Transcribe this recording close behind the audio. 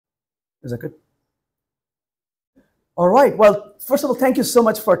Is that good? All right. Well, first of all, thank you so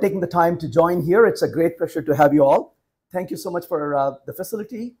much for taking the time to join here. It's a great pleasure to have you all. Thank you so much for the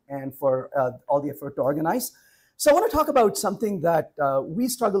facility and for all the effort to organize. So I want to talk about something that we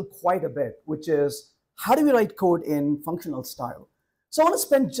struggle quite a bit, which is how do we write code in functional style? So I want to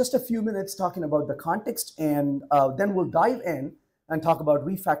spend just a few minutes talking about the context, and then we'll dive in and talk about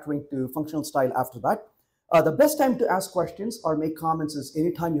refactoring to functional style after that. The best time to ask questions or make comments is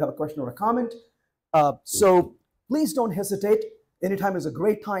anytime you have a question or a comment. So please don't hesitate. Anytime is a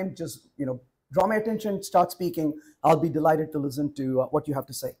great time. Just draw my attention, start speaking. I'll be delighted to listen to what you have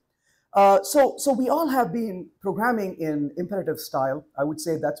to say. So we all have been programming in imperative style. I would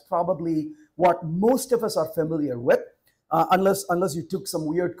say that's probably what most of us are familiar with, unless you took some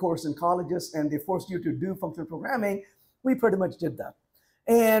weird course in colleges and they forced you to do functional programming. We pretty much did that.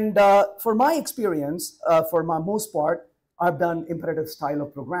 And for my experience, for my most part, I've done imperative style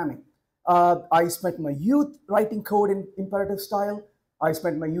of programming. I spent my youth writing code in imperative style. I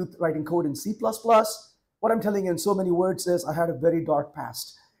spent my youth writing code in C++. What I'm telling you in so many words is I had a very dark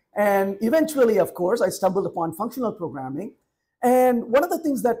past. And eventually, of course, I stumbled upon functional programming. And one of the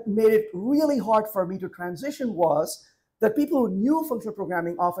things that made it really hard for me to transition was that people who knew functional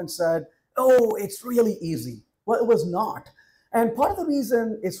programming often said, oh, it's really easy. Well, it was not. And part of the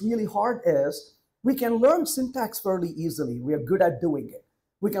reason it's really hard is we can learn syntax fairly easily. We are good at doing it.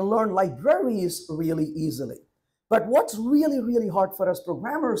 We can learn libraries really easily. But what's really, really hard for us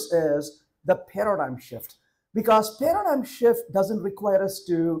programmers is the paradigm shift. Because paradigm shift doesn't require us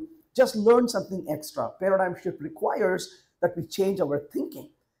to just learn something extra. Paradigm shift requires that we change our thinking.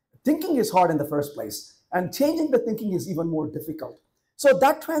 Thinking is hard in the first place, and changing the thinking is even more difficult. So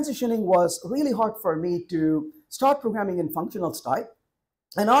that transitioning was really hard for me to start programming in functional style.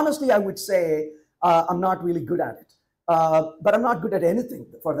 And honestly, I would say I'm not really good at it. But I'm not good at anything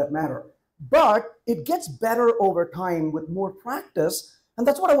for that matter. But it gets better over time with more practice. And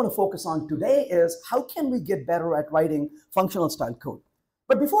that's what I want to focus on today is how can we get better at writing functional style code?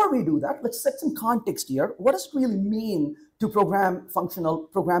 But before we do that, let's set some context here. What does it really mean to program functional,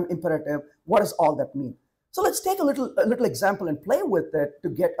 program imperative? What does all that mean? So let's take a little example and play with it to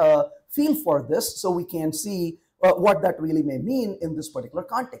get a feel for this so we can see what that really may mean in this particular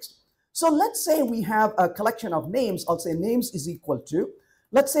context. So let's say we have a collection of names. I'll say names is equal to,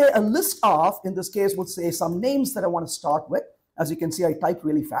 let's say a list of, in this case, we'll say some names that I want to start with. As you can see, I type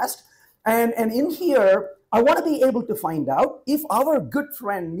really fast. And in here, I want to be able to find out if our good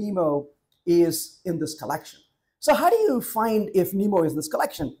friend Nemo is in this collection. So how do you find if Nemo is in this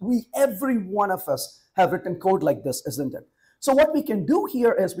collection? Every one of us have written code like this, isn't it? So what we can do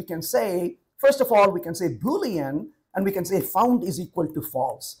here is we can say, first of all, we can say Boolean, and we can say found is equal to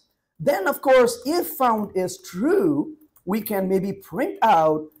false. Then, of course, if found is true, we can maybe print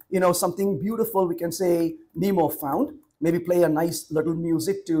out, something beautiful. We can say Nemo found, maybe play a nice little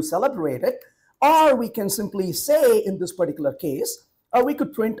music to celebrate it. Or we can simply say, in this particular case, we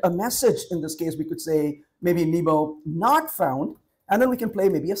could print a message. In this case, we could say maybe Nemo not found, and then we can play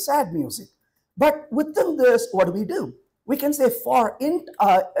maybe a sad music. But within this, what do? We can say for int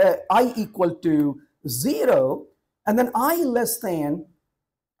I equal to 0, and then I less than,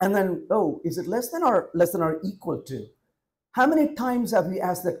 and then, oh, is it less than or equal to? How many times have we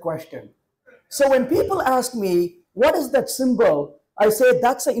asked that question? So when people ask me, what is that symbol? I say,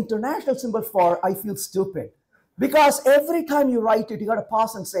 that's an international symbol for I feel stupid. Because every time you write it, you got to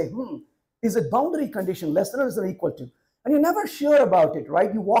pause and say, is it boundary condition less than or is it equal to? And you're never sure about it,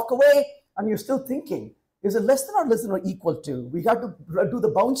 right? You walk away and you're still thinking, is it less than or equal to? We got to do the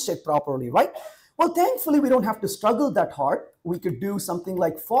bounds check properly, right? Well, thankfully, we don't have to struggle that hard. We could do something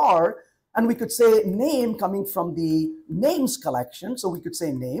like for, and we could say name coming from the names collection. So we could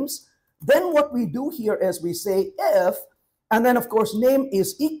say names. Then what we do here is we say if, and then, of course, name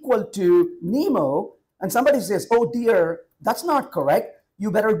is equal to Nemo. And somebody says, oh, dear, that's not correct.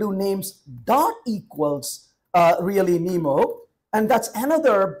 You better do names dot equals really Nemo. And that's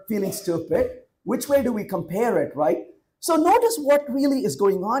another feeling stupid. Which way do we compare it, right? So notice what really is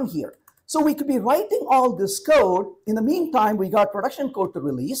going on here. So we could be writing all this code. In the meantime, we got production code to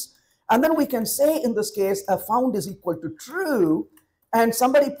release. And then we can say, in this case, a found is equal to true. And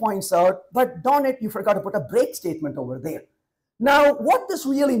somebody points out, but darn it, you forgot to put a break statement over there. Now, what this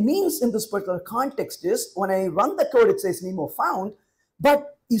really means in this particular context is when I run the code, it says Nemo found.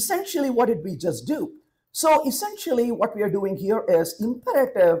 But essentially, what did we just do? So essentially, what we are doing here is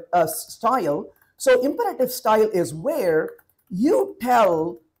imperative style. So imperative style is where you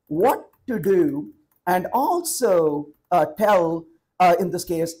tell what to do and also tell, in this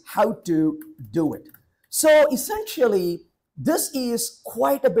case, how to do it. So essentially, this is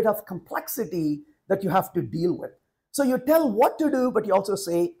quite a bit of complexity that you have to deal with. So you tell what to do, but you also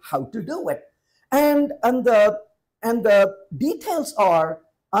say how to do it. And the details are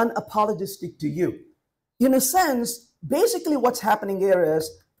unapologetic to you. In a sense, basically what's happening here is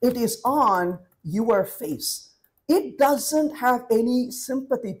it is on your face. It doesn't have any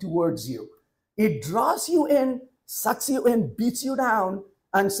sympathy towards you. It draws you in, sucks you in, beats you down,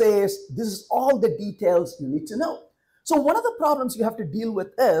 and says, this is all the details you need to know. So one of the problems you have to deal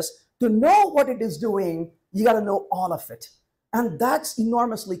with is to know what it is doing, you got to know all of it. And that's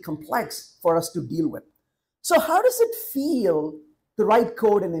enormously complex for us to deal with. So how does it feel to write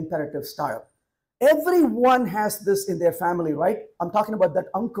code in imperative style? Everyone has this in their family, right? I'm talking about that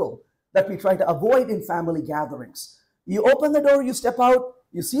uncle that we try to avoid in family gatherings. You open the door, you step out,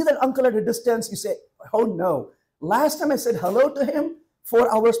 you see that uncle at a distance, you say, oh no, last time I said hello to him,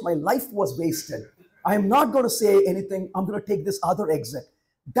 4 hours, my life was wasted. I'm not going to say anything, I'm going to take this other exit.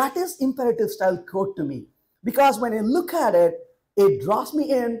 That is imperative style code to me. Because when I look at it, it draws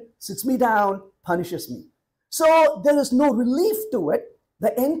me in, sits me down, punishes me. So there is no relief to it.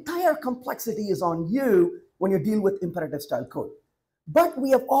 The entire complexity is on you when you deal with imperative style code. But we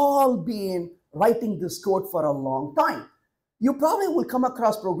have all been writing this code for a long time. You probably will come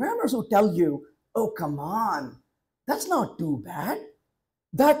across programmers who tell you, oh, come on, that's not too bad.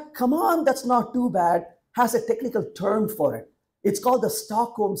 That come on, that's not too bad has a technical term for it. It's called the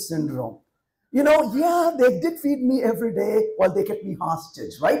Stockholm Syndrome. You know, yeah, they did feed me every day while they kept me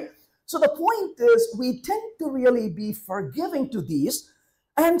hostage, right? So the point is we tend to really be forgiving to these.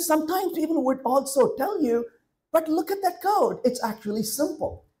 And sometimes people would also tell you, but look at that code. It's actually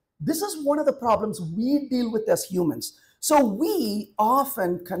simple. This is one of the problems we deal with as humans. So we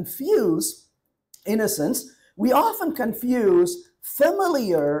often confuse, in a sense, we often confuse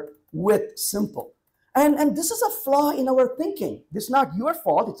familiar with simple. And this is a flaw in our thinking. This is not your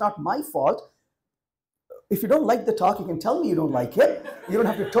fault. It's not my fault. If you don't like the talk, you can tell me you don't like it. You don't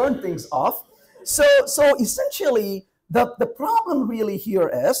have to turn things off. So essentially, the problem really here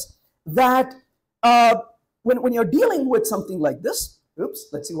is that when you're dealing with something like this, oops,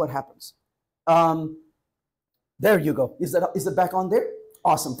 let's see what happens. There you go. Is it back on there?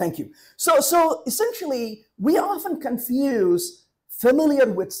 Awesome, thank you. So essentially, we often confuse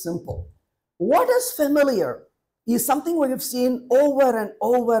familiar with simple. What is familiar is something we have seen over and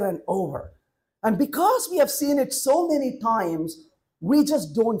over and over. And because we have seen it so many times, we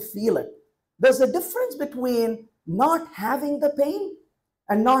just don't feel it. There's a difference between not having the pain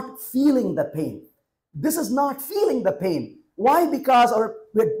and not feeling the pain. This is not feeling the pain. Why? Because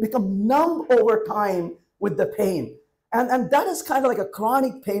we become numb over time with the pain. And that is kind of like a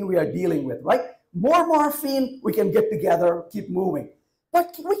chronic pain we are dealing with, right? More morphine, we can get together, keep moving.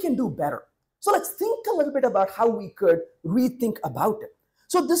 But we can do better. So let's think a little bit about how we could rethink about it.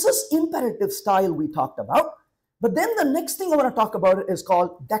 So this is imperative style we talked about. But then the next thing I want to talk about is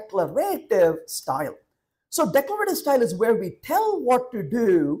called declarative style. So declarative style is where we tell what to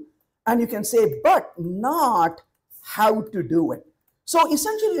do, and you can say, but not how to do it. So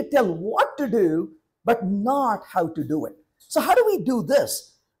essentially you tell what to do, but not how to do it. So how do we do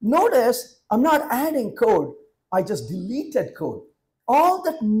this? Notice I'm not adding code. I just deleted code. All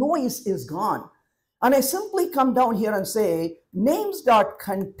that noise is gone. And I simply come down here and say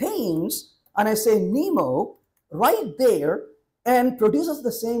names.contains, and I say Nemo right there, and produces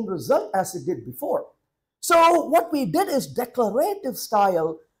the same result as it did before. So what we did is declarative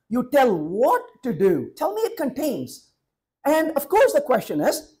style. You tell what to do. Tell me it contains. And of course the question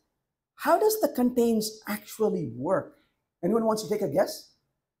is, how does the contains actually work? Anyone wants to take a guess?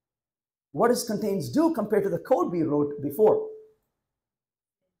 What does contains do compared to the code we wrote before?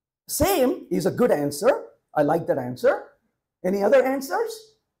 Same is a good answer. I like that answer. Any other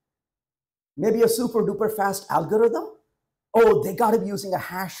answers? Maybe a super duper fast algorithm? Oh, they got to be using a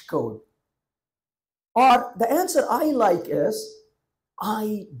hash code. Or the answer I like is,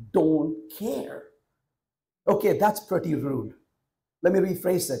 I don't care. Okay, that's pretty rude. Let me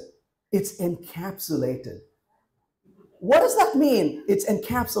rephrase it. It's encapsulated. What does that mean? It's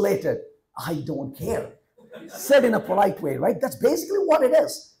encapsulated. I don't care. Said in a polite way, right? That's basically what it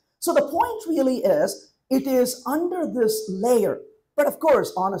is. So the point really is, it is under this layer. But of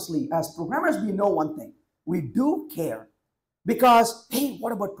course, honestly, as programmers, we know one thing. We do care. Because, hey,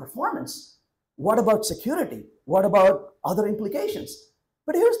 what about performance? What about security? What about other implications?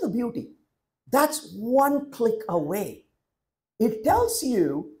 But here's the beauty. That's one click away. It tells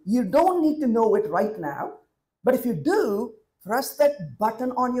you, you don't need to know it right now. But if you do, press that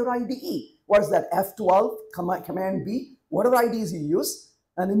button on your IDE. What is that? F12, Command B, whatever IDEs you use,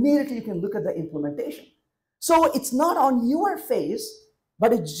 and immediately you can look at the implementation. So it's not on your face,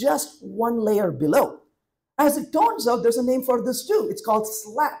 but it's just one layer below. As it turns out, there's a name for this too. It's called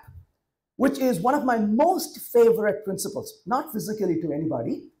SLAP, which is one of my most favorite principles, not physically to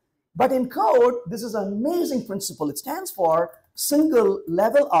anybody, but in code, this is an amazing principle. It stands for single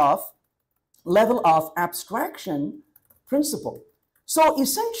level of abstraction principle. So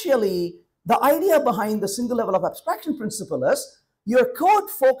essentially, the idea behind the single level of abstraction principle is your code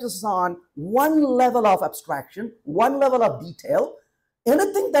focuses on one level of abstraction, one level of detail.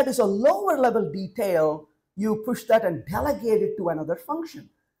 Anything that is a lower level detail, you push that and delegate it to another function.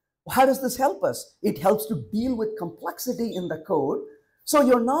 How does this help us? It helps to deal with complexity in the code. So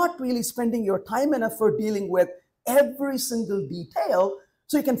you're not really spending your time and effort dealing with every single detail.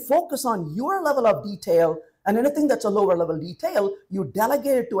 So you can focus on your level of detail, and anything that's a lower level detail, you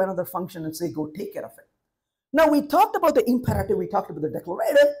delegate it to another function and say, go take care of it. Now, we talked about the imperative, we talked about the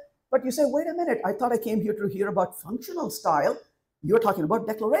declarative, but you say, wait a minute, I thought I came here to hear about functional style. You're talking about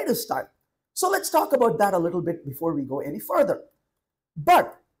declarative style. So let's talk about that a little bit before we go any further.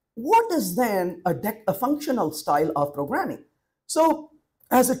 But what is then a functional style of programming? So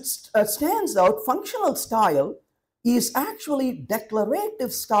as it stands out, functional style is actually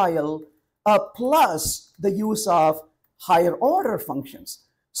declarative style plus the use of higher order functions.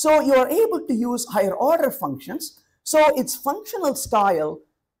 So you are able to use higher order functions. So it's functional style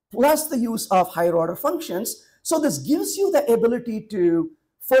plus the use of higher order functions. So this gives you the ability to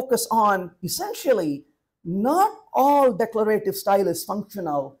focus on essentially not all declarative style is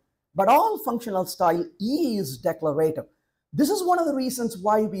functional, but all functional style is declarative. This is one of the reasons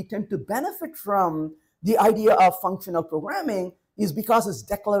why we tend to benefit from the idea of functional programming is because it's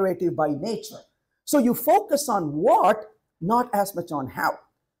declarative by nature. So you focus on what, not as much on how.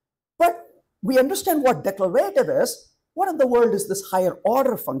 But we understand what declarative is. What in the world is this higher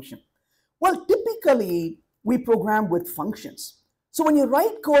order function? Well, typically we program with functions. So when you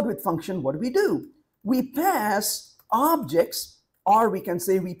write code with function, what do? We pass objects, or we can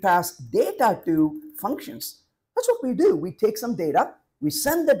say we pass data to functions. That's what we do. We take some data, we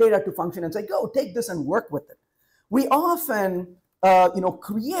send the data to function and say, go take this and work with it. We often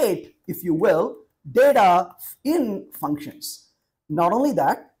create, if you will, data in functions. Not only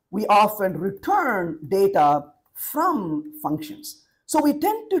that, we often return data from functions. So we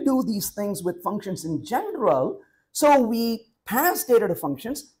tend to do these things with functions in general. So we pass data to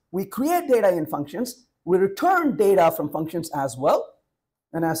functions, we create data in functions, we return data from functions as well.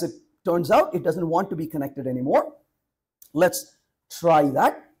 And as it turns out, it doesn't want to be connected anymore. Let's try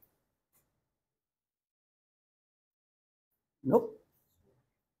that. Nope.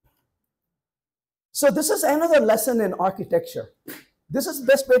 So this is another lesson in architecture. This is the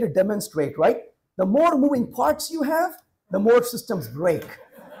best way to demonstrate, right? The more moving parts you have, the more systems break,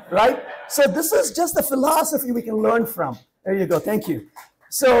 right? So this is just the philosophy we can learn from. There you go, thank you.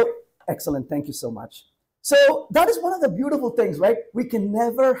 So, excellent, thank you so much. So that is one of the beautiful things, right? We can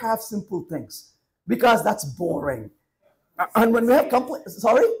never have simple things because that's boring. And when we have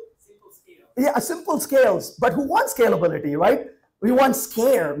sorry? Simple scale. Yeah, simple scales, but who wants scalability, right? We want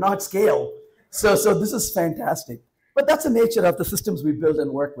scale, not scale. So this is fantastic. But that's the nature of the systems we build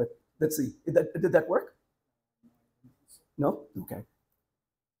and work with. Let's see, did that work? No? Okay.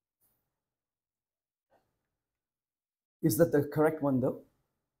 Is that the correct one though?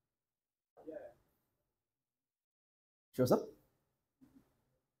 Yeah. Shows up?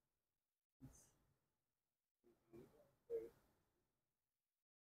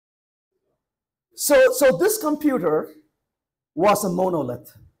 So this computer was a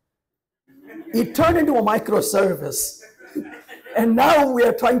monolith. It turned into a microservice. And now we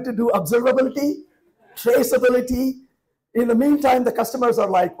are trying to do observability, traceability. In the meantime, the customers are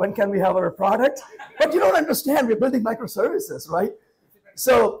like, when can we have our product? But you don't understand, we're building microservices, right?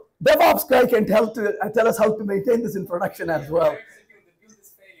 So DevOps guy can tell us how to maintain this in production as well.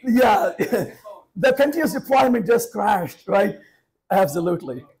 Yeah, the continuous deployment just crashed, right?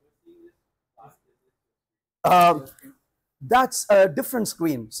 Absolutely. That's a different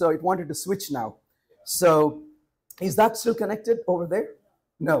screen, so it wanted to switch now. So is that still connected over there?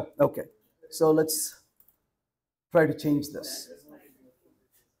 No, okay. So let's try to change this.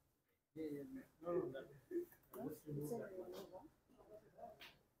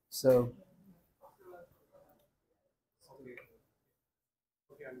 So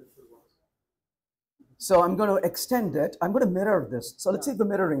I'm going to extend it. I'm going to mirror this. So let's see if the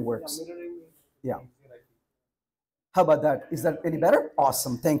mirroring works. Yeah. How about that? Is that any better?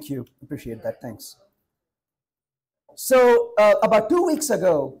 Awesome. Thank you. Appreciate that. Thanks. So about 2 weeks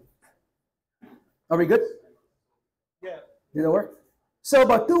ago, are we good? Yeah. Did that work? So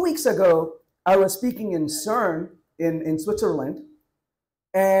about 2 weeks ago, I was speaking in CERN in Switzerland,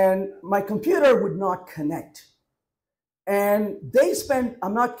 and my computer would not connect. And they spent,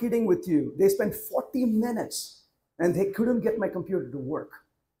 I'm not kidding with you, they spent 40 minutes and they couldn't get my computer to work.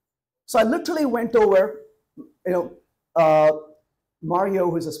 So I literally went over, Mario,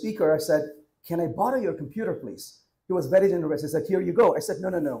 who's a speaker, I said, can I borrow your computer, please? He was very generous. He said, here you go. I said,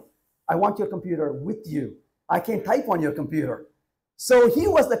 no. I want your computer with you. I can't type on your computer. So he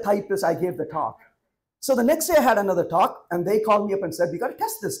was the typist. I gave the talk. So the next day I had another talk, and they called me up and said, we got to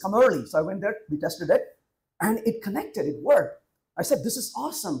test this. Come early. So I went there. We tested it, and it connected. It worked. I said, this is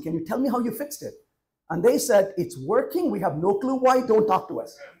awesome. Can you tell me how you fixed it? And they said, it's working. We have no clue why. Don't talk to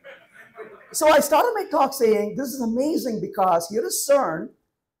us. So I started my talk saying, this is amazing because here is CERN.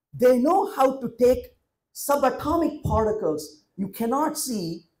 They know how to take subatomic particles you cannot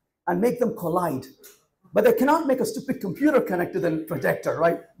see and make them collide. But they cannot make a stupid computer connect to the projector,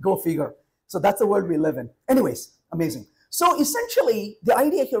 right? Go figure. So that's the world we live in. Anyways, amazing. So essentially, the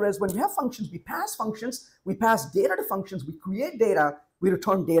idea here is when we have functions, we pass data to functions, we create data, we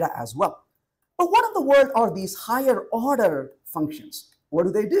return data as well. But what in the world are these higher order functions? What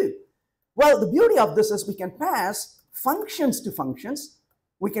do they do? Well, the beauty of this is we can pass functions to functions,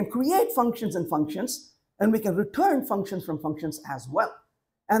 we can create functions and functions, and we can return functions from functions as well.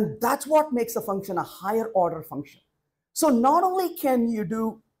 And that's what makes a function a higher order function. So not only can you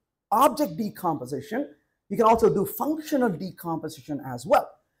do object decomposition, you can also do functional decomposition as well.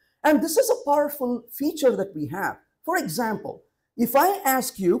 And this is a powerful feature that we have. For example, if I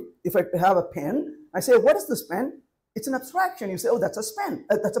ask you, if I have a pen, I say, what is this pen? It's an abstraction. You say, oh, that's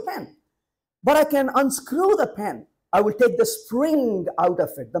a pen. But I can unscrew the pen. I will take the spring out of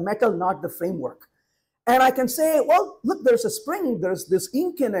it, the metal, not the framework. And I can say, well, look, there's a spring, there's this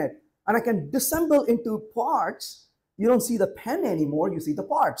ink in it, and I can disassemble into parts. You don't see the pen anymore, you see the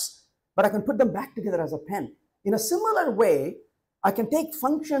parts. But I can put them back together as a pen. In a similar way, I can take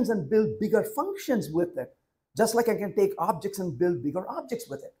functions and build bigger functions with it, just like I can take objects and build bigger objects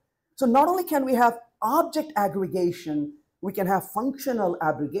with it. So not only can we have object aggregation, we can have functional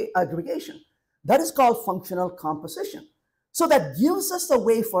aggregation. That is called functional composition. So that gives us a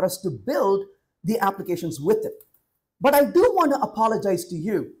way for us to build the applications with it. But I do want to apologize to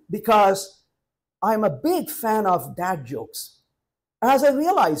you because I'm a big fan of dad jokes. As I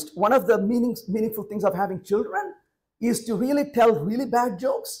realized, one of the meaningful things of having children is to really tell really bad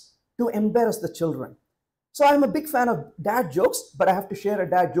jokes to embarrass the children. So I'm a big fan of dad jokes, but I have to share a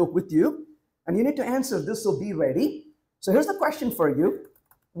dad joke with you. And you need to answer this, so be ready. So here's the question for you.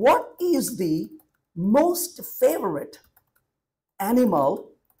 What is the most favorite animal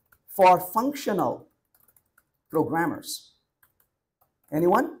for functional programmers?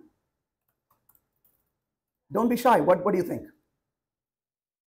 Anyone? Don't be shy. What do you think?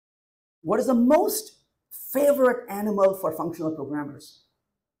 What is the most favorite animal for functional programmers?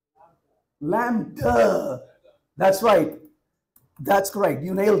 Lambda. That's right. That's correct.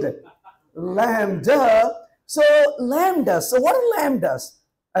 You nailed it. Lambda. So lambdas. So what are lambdas?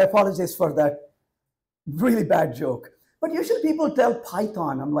 I apologize for that really bad joke. But usually people tell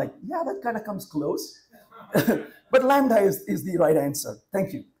Python. I'm like, yeah, that kind of comes close. But lambda is the right answer.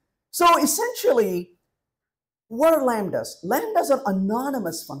 Thank you. So essentially, what are lambdas? Lambdas are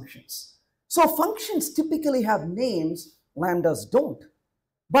anonymous functions. So functions typically have names, lambdas don't.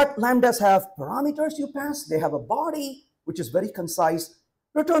 But lambdas have parameters you pass. They have a body, which is very concise.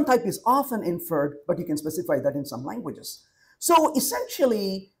 Return type is often inferred, but you can specify that in some languages. So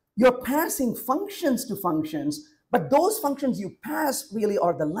essentially, you're passing functions to functions, but those functions you pass really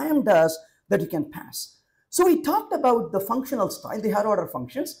are the lambdas that you can pass. So we talked about the functional style, the higher order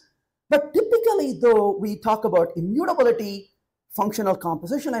functions, but typically though, we talk about immutability, functional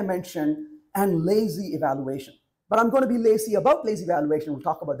composition I mentioned, and lazy evaluation. But I'm going to be lazy about lazy evaluation. We'll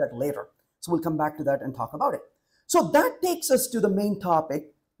talk about that later. So we'll come back to that and talk about it. So that takes us to the main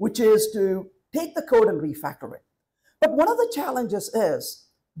topic, which is to take the code and refactor it. But one of the challenges is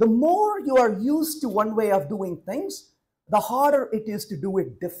the more you are used to one way of doing things, the harder it is to do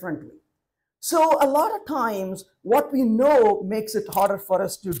it differently. So a lot of times, what we know makes it harder for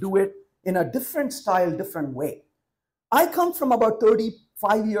us to do it in a different style, different way. I come from about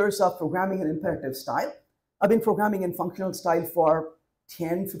 35 years of programming in imperative style. I've been programming in functional style for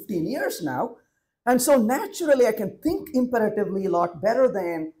 10, 15 years now. And so naturally, I can think imperatively a lot better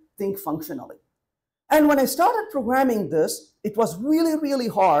than think functionally. And when I started programming this, it was really, really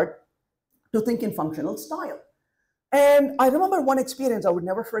hard to think in functional style. And I remember one experience I would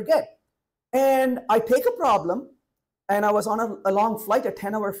never forget. And I take a problem, and I was on a long flight, a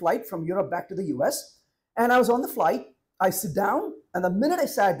 10-hour flight from Europe back to the US. And I was on the flight. I sit down, and the minute I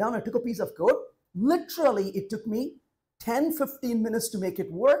sat down, I took a piece of code. Literally, it took me 10, 15 minutes to make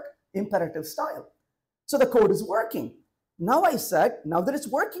it work imperative style. So the code is working. Now I said, now that it's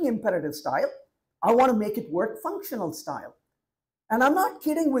working imperative style, I want to make it work functional style. And I'm not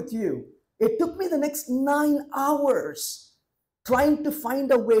kidding with you. It took me the next 9 hours trying to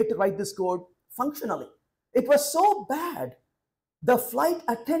find a way to write this code functionally. It was so bad. The flight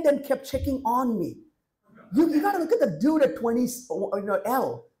attendant kept checking on me. You got to look at the dude at 20,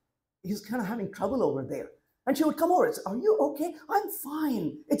 L. He's kind of having trouble over there. And she would come over and say, are you okay? I'm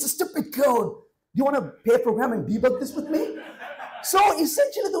fine. It's a stupid code. Do you want to pair program and debug this with me? So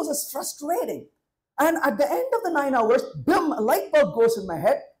essentially, this was frustrating. And at the end of the 9 hours, boom, a light bulb goes in my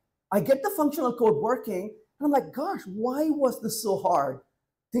head. I get the functional code working. And I'm like, gosh, why was this so hard?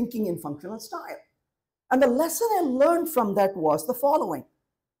 Thinking in functional style. And the lesson I learned from that was the following.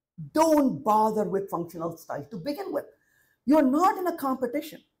 Don't bother with functional style to begin with. You're not in a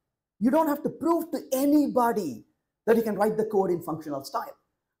competition. You don't have to prove to anybody that you can write the code in functional style.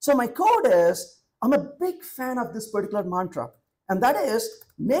 So my code is, I'm a big fan of this particular mantra. And that is,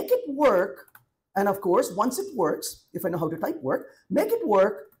 make it work. And of course, once it works, if I know how to type work, make it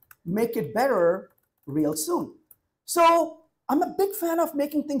work, make it better real soon. So I'm a big fan of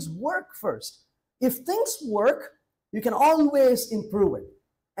making things work first. If things work, you can always improve it.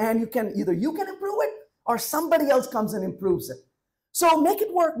 And either you can improve it or somebody else comes and improves it. So make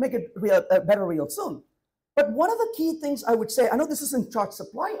it work, make it better real soon. But one of the key things I would say, I know this is in short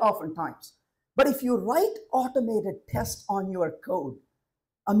supply oftentimes, but if you write automated tests on your code,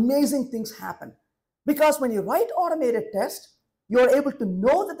 amazing things happen. Because when you write automated tests, you're able to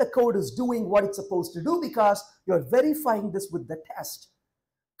know that the code is doing what it's supposed to do because you're verifying this with the test.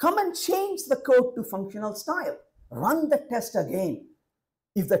 Come and change the code to functional style. Run the test again.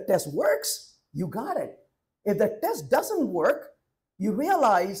 If the test works, you got it. If the test doesn't work, you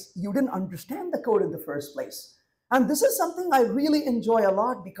realize you didn't understand the code in the first place. And this is something I really enjoy a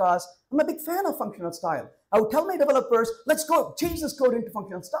lot because I'm a big fan of functional style. I would tell my developers, let's go change this code into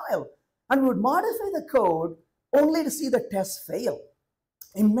functional style. And we would modify the code only to see the test fail.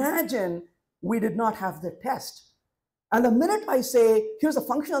 Imagine we did not have the test. And the minute I say, here's a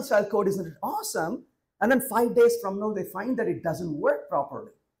functional style code, isn't it awesome? And then 5 days from now, they find that it doesn't work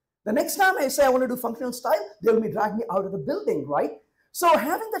properly. The next time I say I want to do functional style, they'll drag me out of the building, right? So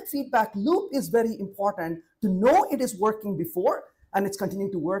having that feedback loop is very important to know it is working before and it's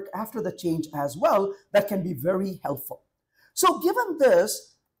continuing to work after the change as well. That can be very helpful. So given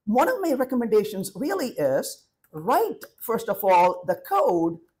this, one of my recommendations really is write, first of all, the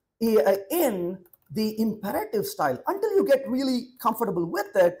code in the imperative style. Until you get really comfortable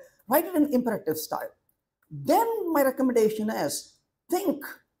with it, write it in imperative style. Then my recommendation is think,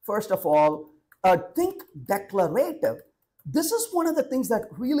 first of all, think declarative. This is one of the things that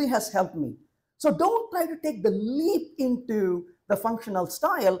really has helped me. So don't try to take the leap into the functional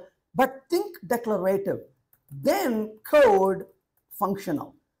style, but think declarative. Then code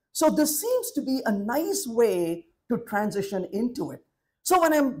functional. So this seems to be a nice way to transition into it. So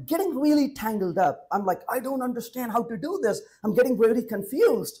when I'm getting really tangled up, I'm like, I don't understand how to do this. I'm getting very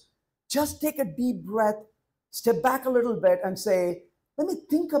confused. Just take a deep breath, step back a little bit and say, let me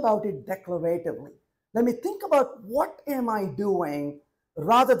think about it declaratively. Let me think about what am I doing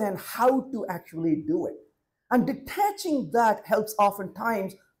rather than how to actually do it. And detaching that helps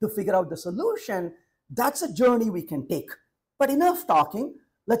oftentimes to figure out the solution. That's a journey we can take. But enough talking.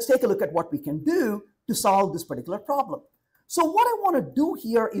 Let's take a look at what we can do to solve this particular problem. So what I want to do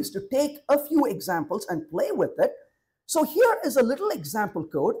here is to take a few examples and play with it. So here is a little example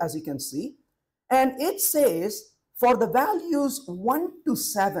code, as you can see. And it says, for the values 1 to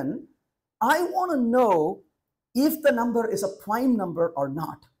 7, I want to know if the number is a prime number or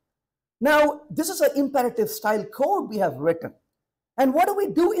not. Now, this is an imperative style code we have written. And what do we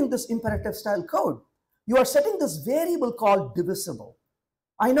do in this imperative style code? You are setting this variable called divisible.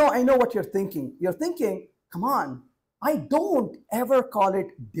 I know what you're thinking. You're thinking, come on, I don't ever call it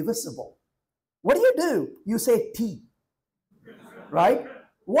divisible. What do? You say T, right?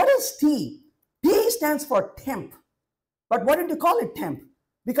 What is T? T stands for temp. But why don't you call it temp?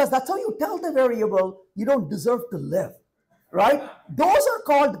 Because that's how you tell the variable you don't deserve to live, right? Those are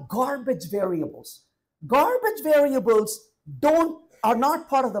called garbage variables. Garbage variables are not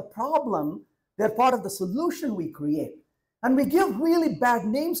part of the problem. They're part of the solution we create. And we give really bad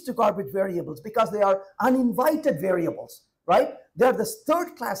names to garbage variables because they are uninvited variables, right? They're this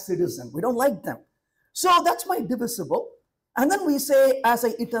third-class citizen. We don't like them. So that's my divisible. And then we say, as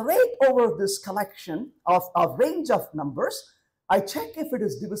I iterate over this collection of a range of numbers, I check if it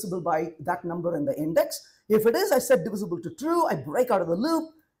is divisible by that number in the index. If it is, I set divisible to true, I break out of the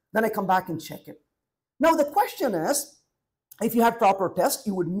loop, then I come back and check it. Now the question is, if you had proper test,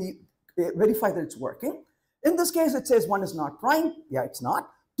 you would verify that it's working. In this case, it says 1 is not prime. Yeah, it's not.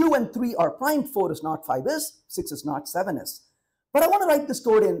 2 and 3 are prime. 4 is not, 5 is. 6 is not, 7 is. But I want to write this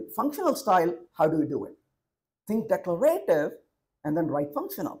code in functional style. How do we do it? Think declarative and then write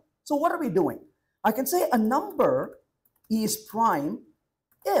functional. So what are we doing? I can say a number is prime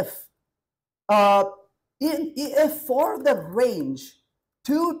if for the range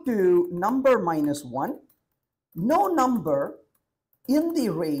 2 to number minus 1, no number in the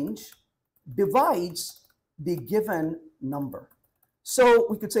range divides the given number. So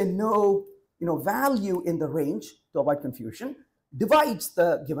we could say no value in the range, to avoid confusion, divides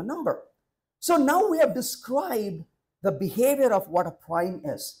the given number. So now we have described the behavior of what a prime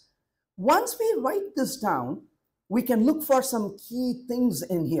is. Once we write this down, we can look for some key things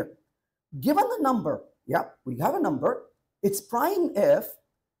in here. Given the number, yeah, we have a number, it's prime if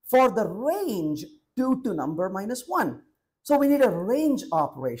for the range 2 to number minus 1. So we need a range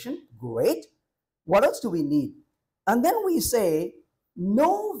operation. Great. What else do we need? And then we say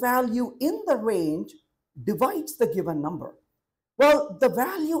no value in the range divides the given number. Well, the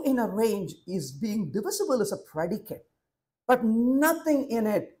value in a range is being divisible as a predicate, but nothing in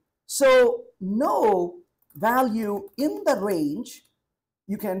it. So no value in the range,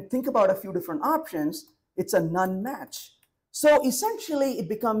 you can think about a few different options. It's a none match. So essentially it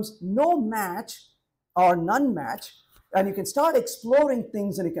becomes no match or none match, and you can start exploring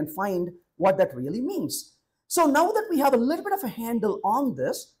things and you can find what that really means. So now that we have a little bit of a handle on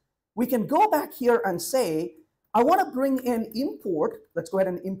this, we can go back here and say, I want to bring in import. Let's go ahead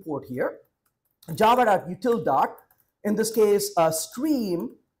and import here. Java.util. In this case,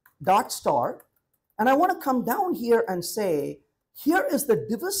 stream.start. And I want to come down here and say, here is the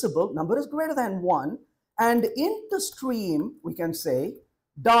divisible, number is greater than 1. And in the stream, we can say,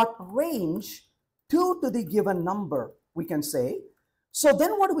 dot range 2 to the given number, we can say. So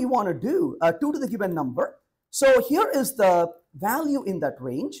then what do we want to do? 2 to the given number. So here is the value in that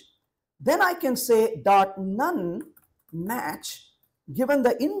range. Then I can say dot none match. Given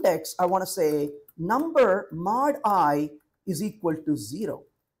the index, I want to say number mod I is equal to 0.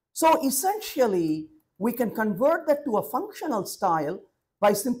 So essentially, we can convert that to a functional style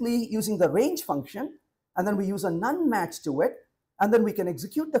by simply using the range function, and then we use a none match to it, and then we can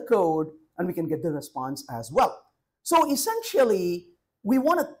execute the code and we can get the response as well. So essentially, we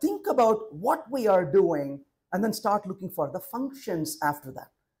want to think about what we are doing and then start looking for the functions after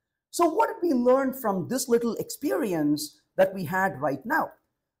that. So what did we learn from this little experience that we had right now?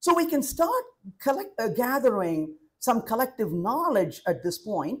 So we can start gathering some collective knowledge at this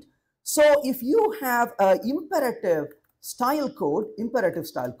point. So if you have an imperative style code,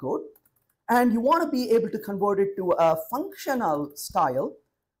 and you want to be able to convert it to a functional style,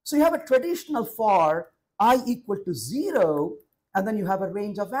 so you have a traditional for I equal to 0, and then you have a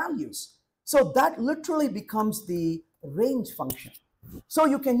range of values. So that literally becomes the range function. So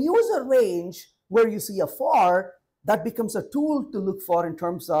you can use a range where you see a for, that becomes a tool to look for in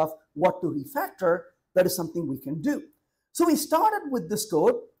terms of what to refactor. That is something we can do. So we started with this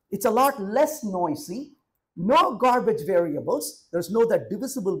code. It's a lot less noisy, no garbage variables. There's no that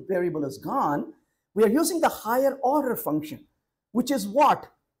divisible variable is gone. We are using the higher order function, which is what?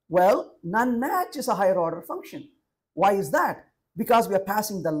 Well, none match is a higher order function. Why is that? Because we are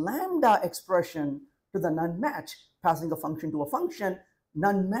passing the lambda expression to the none match, passing a function to a function.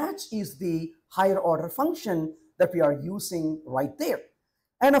 None match is the higher order function that we are using right there.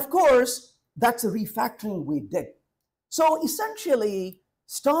 And of course, that's a refactoring we did. So essentially,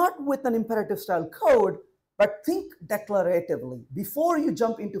 start with an imperative style code, but think declaratively. Before you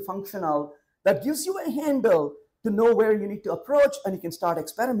jump into functional, that gives you a handle to know where you need to approach, and you can start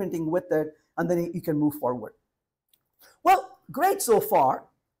experimenting with it, and then you can move forward. Well, great so far,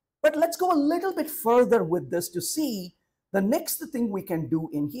 but let's go a little bit further with this to see the next thing we can do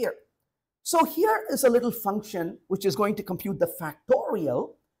in here. So here is a little function which is going to compute the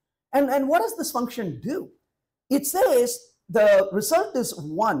factorial. And what does this function do? It says the result is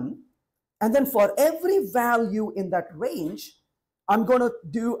 1, and then for every value in that range, I'm going to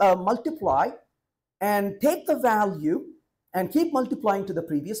do a multiply and take the value and keep multiplying to the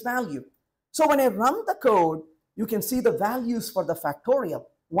previous value. So when I run the code, you can see the values for the factorial,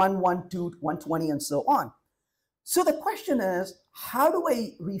 1, 1, 2, 120, and so on. So the question is, how do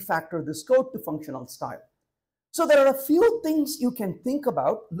I refactor this code to functional style? So there are a few things you can think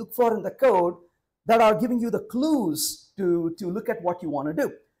about, look for in the code that are giving you the clues to look at what you want to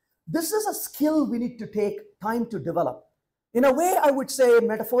do. This is a skill we need to take time to develop. In a way, I would say,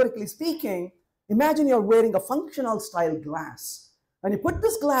 metaphorically speaking, Imagine you're wearing a functional style glass. When you put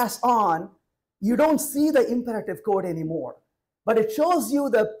this glass on, you don't see the imperative code anymore, but it shows you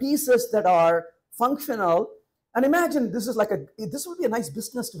the pieces that are functional. And imagine this would be a nice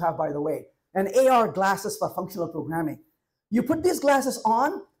business to have, by the way, an AR glasses for functional programming. You put these glasses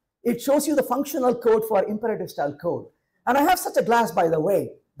on, it shows you the functional code for imperative style code. And I have such a glass, by the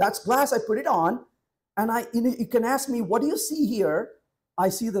way. That's glass, I put it on, and you can ask me, what do you see here? I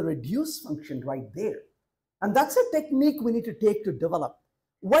see the reduce function right there. And that's a technique we need to take to develop.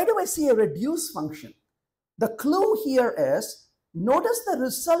 Why do I see a reduce function? The clue here is, notice the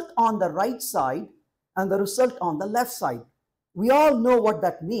result on the right side and the result on the left side. We all know what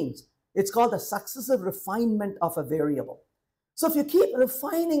that means. It's called a successive refinement of a variable. So if you keep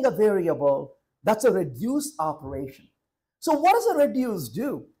refining a variable, that's a reduce operation. So what does a reduce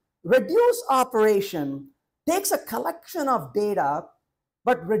do? Reduce operation takes a collection of data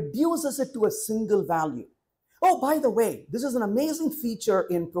but reduces it to a single value. Oh, by the way, this is an amazing feature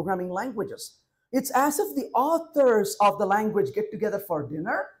in programming languages. It's as if the authors of the language get together for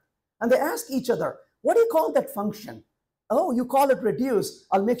dinner and they ask each other, what do you call that function? Oh, you call it reduce.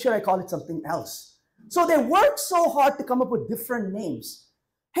 I'll make sure I call it something else. So they work so hard to come up with different names.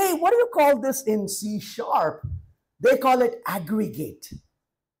 Hey, what do you call this in C#? They call it aggregate.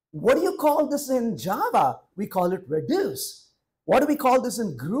 What do you call this in Java? We call it reduce. What do we call this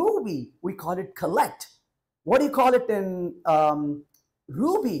in Groovy? We call it collect. What do you call it in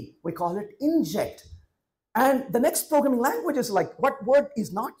Ruby? We call it inject. And the next programming language is like, what word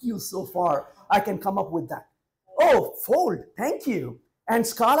is not used so far? I can come up with that. Oh, fold, thank you. And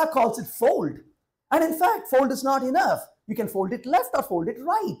Scala calls it fold. And in fact, fold is not enough. You can fold it left or fold it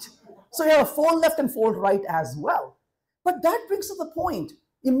right. So you have a fold left and fold right as well. But that brings to the point.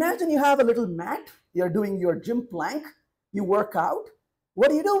 Imagine you have a little mat. You're doing your gym plank. You work out. What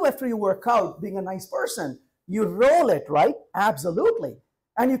do you do after you work out, being a nice person? You roll it, right? Absolutely.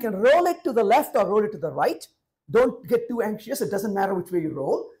 And you can roll it to the left or roll it to the right. Don't get too anxious. It doesn't matter which way you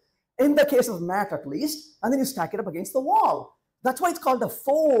roll. In the case of mat, at least. And then you stack it up against the wall. That's why it's called a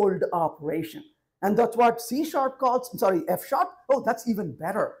fold operation. And that's what C# calls, F#. Oh, that's even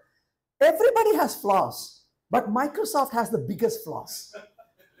better. Everybody has flaws, but Microsoft has the biggest flaws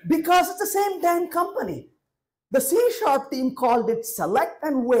because it's the same damn company. The C# team called it select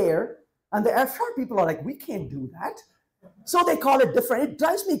and where, and the F# people are like, we can't do that. So they call it different. It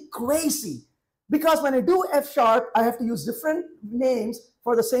drives me crazy because when I do F#, I have to use different names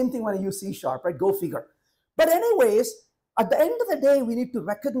for the same thing when I use C#, right? Go figure. But anyways, at the end of the day, we need to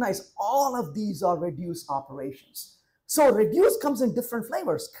recognize all of these are reduce operations. So reduce comes in different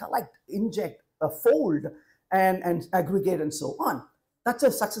flavors: collect, inject, fold, and aggregate, and so on. That's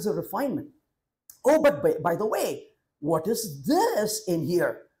a successive refinement. Oh, but by the way, what is this in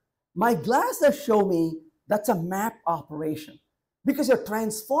here? My glasses show me that's a map operation because you're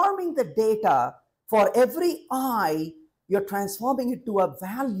transforming the data for every I, you're transforming it to a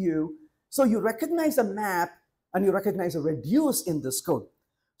value. So you recognize a map and you recognize a reduce in this code.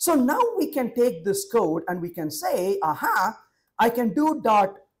 So now we can take this code and we can say, aha, I can do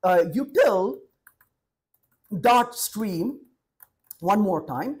util dot stream one more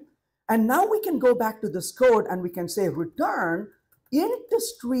time. And now we can go back to this code and we can say return into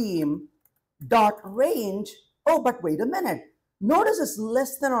stream dot range. Oh, but wait a minute. Notice it's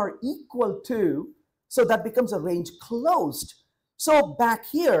less than or equal to, so that becomes a range closed. So back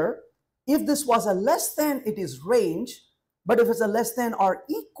here, if this was a less than, it is range. But if it's a less than or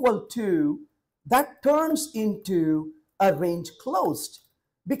equal to, that turns into a range closed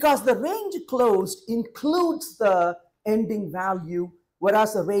because the range closed includes the ending value,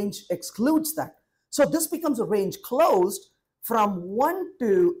 whereas the range excludes that. So this becomes a range closed from 1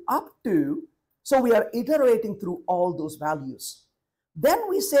 to up to, so we are iterating through all those values. Then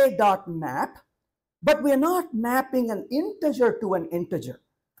we say dot map, but we're not mapping an integer to an integer.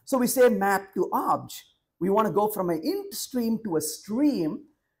 So we say map to obj. We want to go from an int stream to a stream,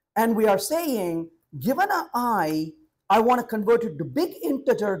 and we are saying, given a I want to convert it to big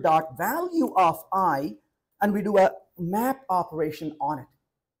integer dot value of I, and we do a map operation on it.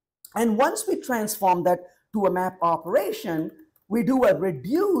 And once we transform that to a map operation, we do a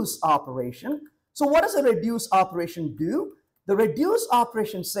reduce operation. So what does a reduce operation do? The reduce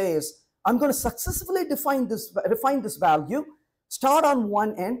operation says, I'm going to successfully refine this value, start on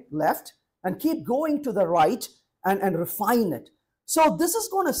one end, left, and keep going to the right and refine it. So this is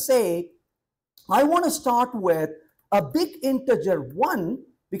going to say, I want to start with a big integer 1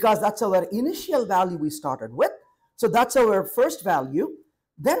 because that's our initial value we started with. So that's our first value.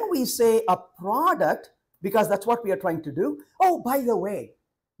 Then we say a product because that's what we are trying to do. Oh, by the way,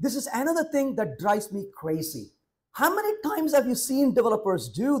 This is another thing that drives me crazy. How many times have you seen developers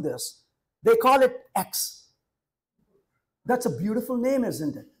do this? They call it X. That's a beautiful name,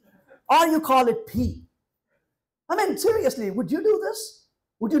 isn't it? Or you call it P. I mean, seriously, would you do this?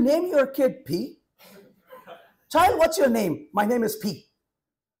 Would you name your kid P? Child, what's your name? My name is P.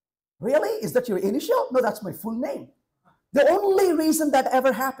 Really? Is that your initial? No, that's my full name. The only reason that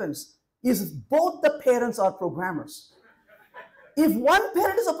ever happens is if both the parents are programmers. If one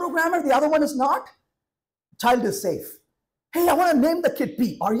parent is a programmer, the other one is not, child is safe. Hey, I want to name the kid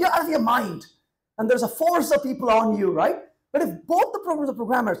P. Are you out of your mind? And there's a force of people on you, right? But if both the programmers are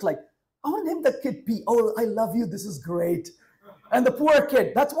programmers, like, I want to name the kid P. Oh, I love you. This is great. And the poor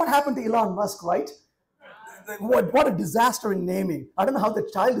kid, that's what happened to Elon Musk, right? What a disaster in naming. I don't know how the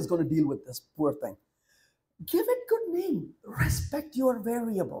child is going to deal with this poor thing. Give it good name. Respect your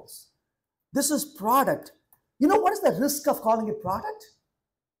variables. This is product. You know what is the risk of calling it product?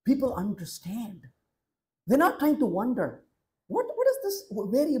 People understand. They're not trying to wonder, what does this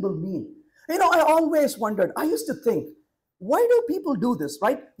variable mean? You know, I always wondered, I used to think, why do people do this,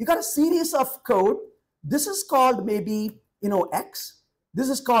 right? You got a series of code. This is called maybe, X. This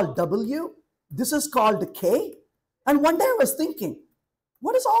is called W. This is called K. And one day I was thinking,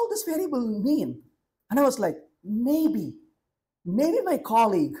 what does all this variable mean? And I was like, maybe my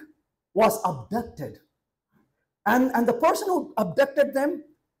colleague was abducted. And the person who abducted them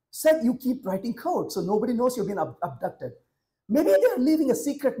said, you keep writing code, so nobody knows you've been abducted. Maybe they're leaving a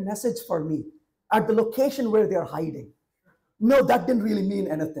secret message for me at the location where they're hiding. No, that didn't really mean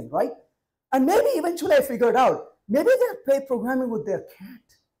anything, right? And maybe eventually I figured out, maybe they're programming with their cat.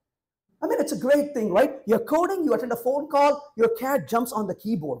 I mean, it's a great thing, right? You're coding, you attend a phone call, your cat jumps on the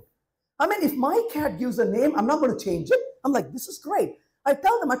keyboard. I mean, if my cat gives a name, I'm not going to change it. I'm like, this is great. I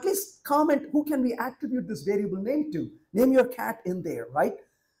tell them, at least comment, who can we attribute this variable name to? Name your cat in there, right?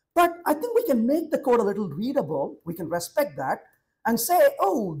 But I think we can make the code a little readable. We can respect that and say,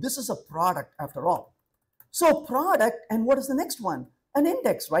 oh, this is a product after all. So product, and what is the next one? An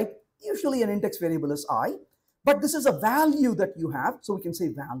index, right? Usually an index variable is I, but this is a value that you have, so we can say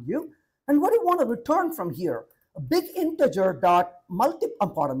value. And what do you want to return from here? A big integer dot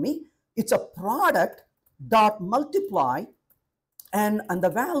it's a product dot multiply and the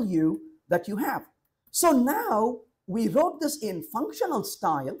value that you have. So now we wrote this in functional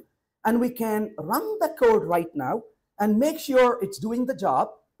style, and we can run the code right now and make sure it's doing the job.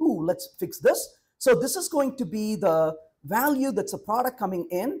 Ooh, let's fix this. So this is going to be the value that's a product coming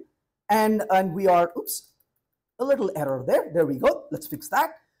in, and we are, oops, a little error there. There we go. Let's fix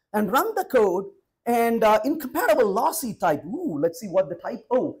that and run the code. And incompatible lossy type. Ooh, let's see what the type.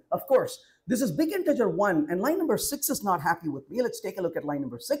 Oh, of course, this is big integer 1, and line number 6 is not happy with me. Let's take a look at line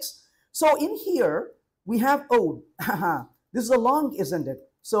number 6. So in here we have, oh, this is a long, isn't it?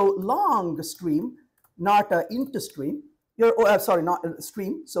 So long stream, not int stream. Sorry, not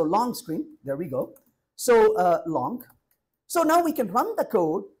stream. So long stream. There we go. So long. So now we can run the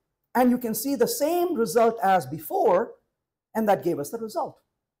code, and you can see the same result as before, and that gave us the result.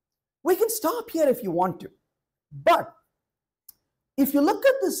 We can stop here if you want to, but if you look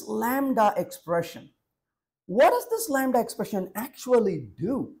at this lambda expression, what does this lambda expression actually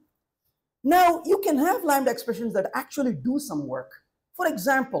do? Now, you can have lambda expressions that actually do some work. For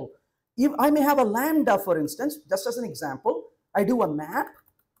example, if I may have a lambda, for instance, just as an example, I do a map,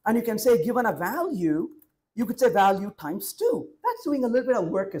 and you can say, given a value, you could say value times 2. That's doing a little bit of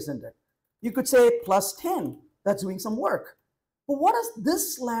work, isn't it? You could say plus 10. That's doing some work. But what does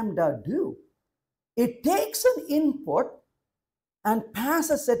this lambda do? It takes an input and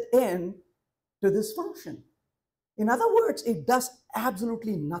passes it in to this function. In other words, it does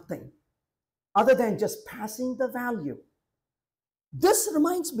absolutely nothing other than just passing the value. This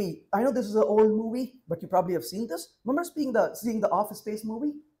reminds me, I know this is an old movie, but you probably have seen this. Remember seeing the Office Space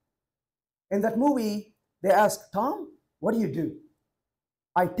movie? In that movie, they ask, Tom, what do?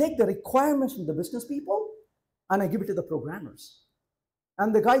 I take the requirements from the business people and I give it to the programmers.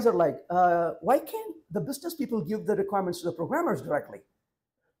 And the guys are like, why can't the business people give the requirements to the programmers directly?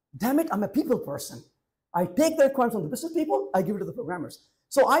 Damn it, I'm a people person. I take the requirements from the business people, I give it to the programmers.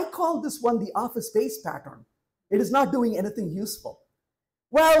 So I call this one the Office Space pattern. It is not doing anything useful.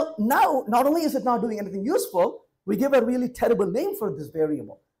 Well, now, not only is it not doing anything useful, we give a really terrible name for this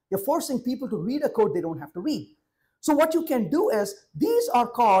variable. You're forcing people to read a code they don't have to read. So what you can do is, these are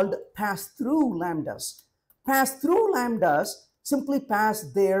called pass-through lambdas. Pass-through lambdas simply pass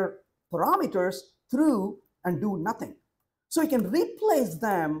their parameters through and do nothing. So you can replace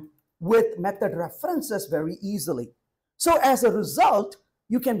them with method references very easily. So as a result,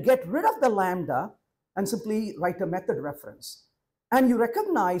 you can get rid of the lambda and simply write a method reference. And you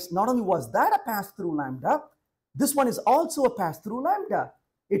recognize not only was that a pass-through lambda, this one is also a pass-through lambda.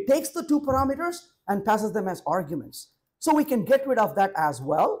 It takes the two parameters and passes them as arguments. So we can get rid of that as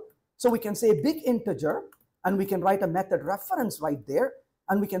well. So we can say big integer, and we can write a method reference right there,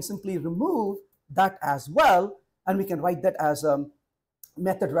 and we can simply remove that as well, and we can write that as a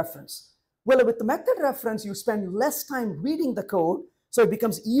method reference. Well, with the method reference, you spend less time reading the code, so it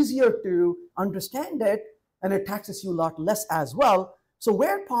becomes easier to understand it, and it taxes you a lot less as well. So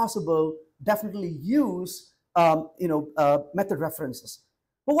where possible, definitely use method references.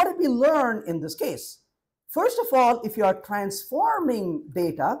 But what did we learn in this case? First of all, if you are transforming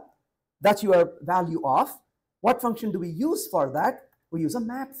data, that's your value of, what function do we use for that? We use a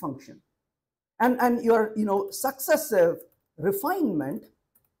map function. And your successive refinement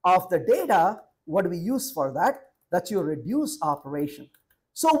of the data, what do we use for that? That's your reduce operation.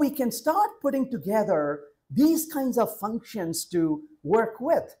 So we can start putting together these kinds of functions to work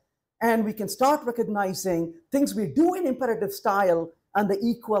with. And we can start recognizing things we do in imperative style and the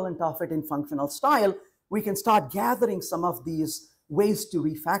equivalent of it in functional style. We can start gathering some of these ways to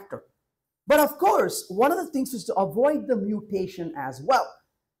refactor. But of course, one of the things is to avoid the mutation as well.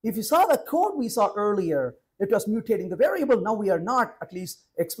 If you saw the code we saw earlier, it was mutating the variable. Now we are not at least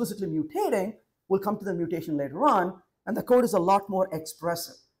explicitly mutating. We'll come to the mutation later on, and the code is a lot more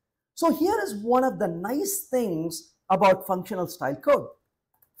expressive. So here is one of the nice things about functional style code.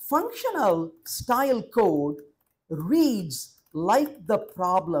 Functional style code reads like the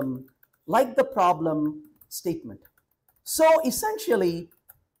problem statement. So essentially,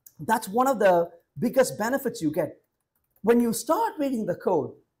 that's one of the biggest benefits you get. When you start reading the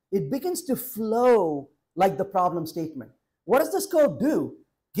code, it begins to flow like the problem statement. What does this code do?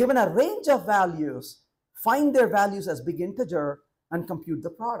 Given a range of values, find their values as big integer and compute the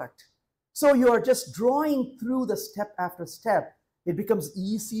product. So you are just drawing through the step after step. It becomes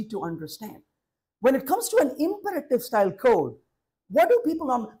easy to understand. When it comes to an imperative style code, what do people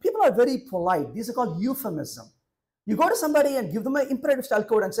are very polite. These are called euphemism. You go to somebody and give them an imperative style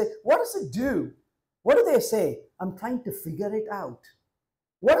code and say, what does it do? What do they say? I'm trying to figure it out.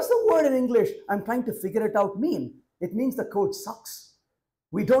 What does the word in English, I'm trying to figure it out, mean? It means the code sucks.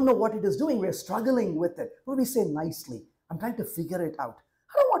 We don't know what it is doing. We're struggling with it. What do we say nicely? I'm trying to figure it out.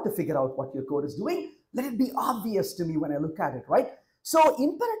 I don't want to figure out what your code is doing. Let it be obvious to me when I look at it, right? So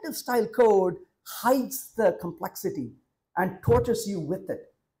imperative style code hides the complexity and tortures you with it.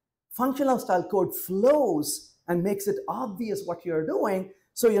 Functional style code flows and makes it obvious what you're doing,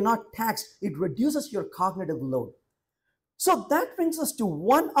 so you're not taxed. It reduces your cognitive load. So that brings us to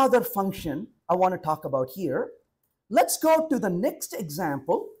one other function I want to talk about here. Let's go to the next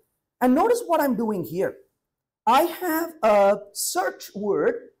example, and notice what I'm doing here. I have a search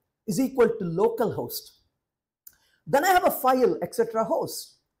word is equal to localhost. Then I have a file, etc.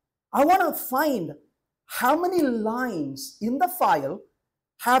 host. I want to find how many lines in the file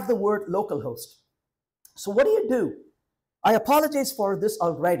have the word localhost. So what do? I apologize for this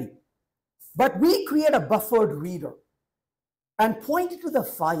already, but we create a buffered reader and point it to the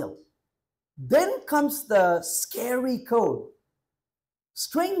file. Then comes the scary code,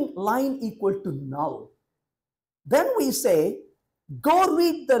 string line equal to null. Then we say, go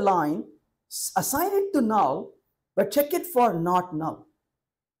read the line, assign it to null, but check it for not null.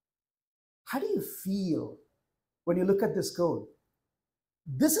 How do you feel when you look at this code?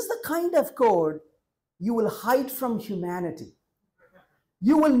 This is the kind of code you will hide from humanity.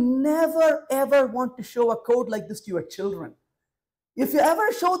 You will never, ever want to show a code like this to your children. If you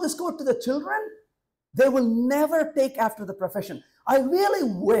ever show this code to the children, they will never take after the profession. I really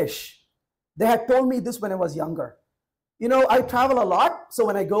wish they had told me this when I was younger. You know, I travel a lot, so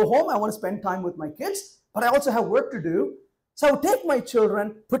when I go home, I want to spend time with my kids, but I also have work to do. So I would take my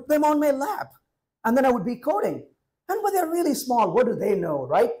children, put them on my lap, and then I would be coding. And when they're really small, what do they know,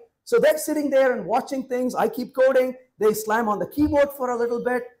 right? So they're sitting there and watching things. I keep coding. They slam on the keyboard for a little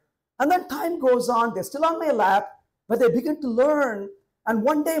bit. And then time goes on. They're still on my lap, but they begin to learn. And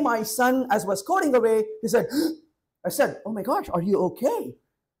one day my son, as was coding away, he said, I said, oh my gosh, are you okay?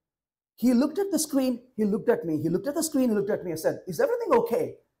 He looked at the screen. He looked at me. He looked at the screen. He looked at me. I said, is everything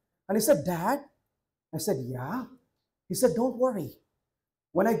okay? And he said, Dad? I said, yeah. He said, don't worry.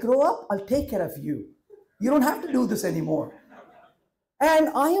 When I grow up, I'll take care of you. You don't have to do this anymore. And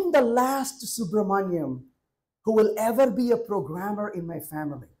I am the last Subramaniam who will ever be a programmer in my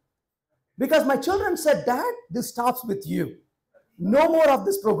family. Because my children said, Dad, this stops with you. No more of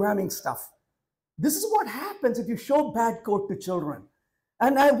this programming stuff. This is what happens if you show bad code to children.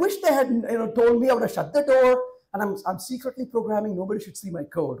 And I wish they had told me. I would have shut the door, and I'm secretly programming. Nobody should see my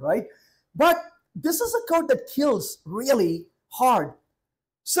code, right? But this is a code that kills, really, hard.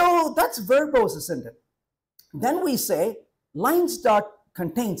 So that's verbose, isn't it? Then we say lines dot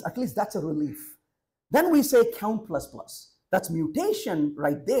contains, at least that's a relief. Then we say count plus plus. That's mutation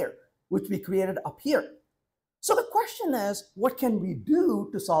right there, which we created up here. So the question is, what can we do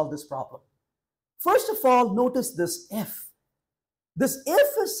to solve this problem? First of all, notice this if. This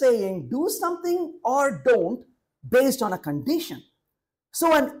if is saying do something or don't based on a condition.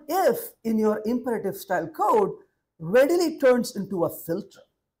 So an if in your imperative style code readily turns into a filter.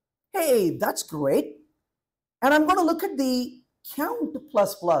 Hey, that's great. And I'm going to look at the count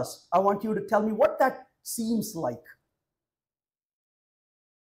plus plus. I want you to tell me what that seems like.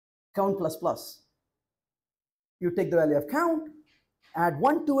 Count plus plus. You take the value of count, add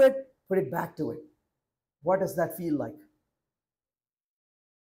 1 to it, put it back to it. What does that feel like?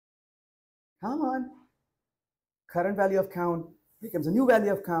 Come on. Current value of count becomes a new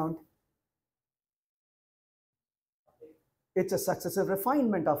value of count. It's a successive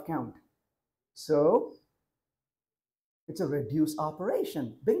refinement of count. So it's a reduce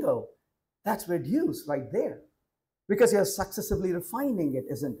operation. Bingo. That's reduce right there. Because you're successively refining it,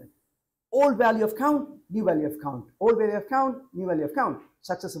 isn't it? Old value of count, new value of count. Old value of count, new value of count.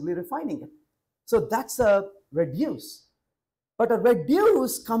 Successively refining it. So that's a reduce. But a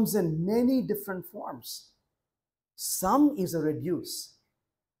reduce comes in many different forms. Sum is a reduce.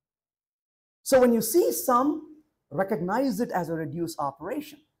 So when you see sum, recognize it as a reduce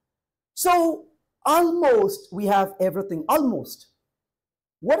operation. So almost we have everything, almost.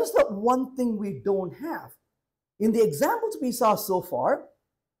 What is the one thing we don't have? In the examples we saw so far,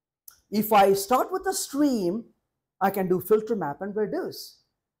 if I start with a stream, I can do filter, map, and reduce.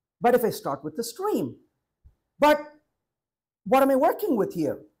 But if I start with the stream, but what am I working with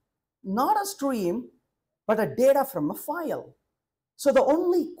here? Not a stream, but a data from a file. So the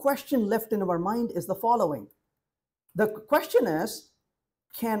only question left in our mind is the following. The question is,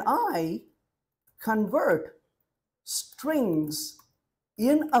 can I convert strings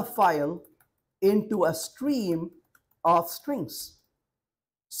in a file into a stream of strings?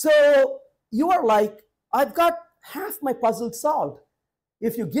 So you are like, I've got half my puzzle solved.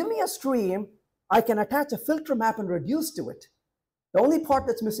 If you give me a stream, I can attach a filter, map, and reduce to it. The only part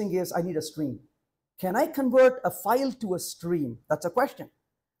that's missing is I need a stream. Can I convert a file to a stream? That's a question.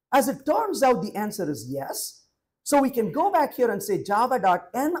 As it turns out, the answer is yes. So we can go back here and say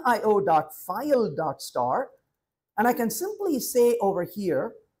java.nio.file.star, and I can simply say over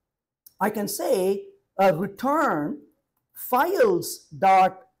here, I can say return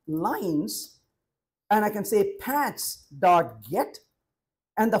files.lines, and I can say paths.get,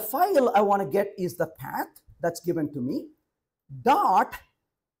 and the file I want to get is the path that's given to me, dot,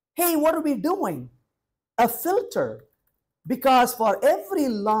 hey, what are we doing? A filter, because for every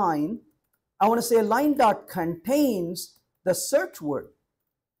line, I want to say line dot contains the search word.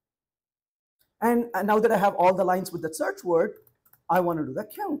 And now that I have all the lines with the search word, I want to do the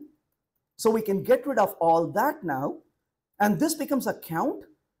count. So we can get rid of all that now, and this becomes a count.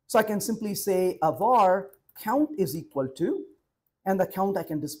 So I can simply say a var count is equal to, and the count I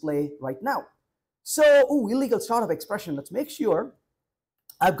can display right now. So, illegal start of expression. Let's make sure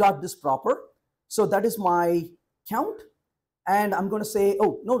I've got this proper. So that is my count. And I'm going to say,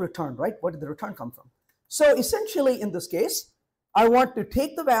 oh, no return, right? Where did the return come from? So essentially, in this case, I want to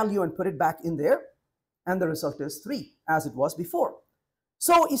take the value and put it back in there. And the result is 3, as it was before.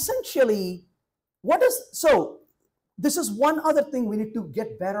 So essentially, this is one other thing we need to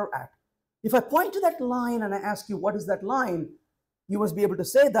get better at. If I point to that line and I ask you, what is that line? You must be able to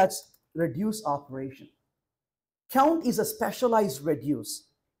say that's reduce operation. Count is a specialized reduce.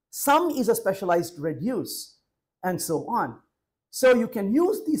 Sum is a specialized reduce, and so on. So you can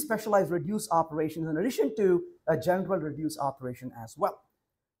use these specialized reduce operations in addition to a general reduce operation as well.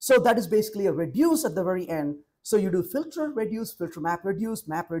 So that is basically a reduce at the very end. So you do filter, reduce, filter, map, reduce,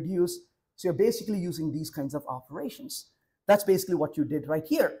 map, reduce. So you're basically using these kinds of operations. That's basically what you did right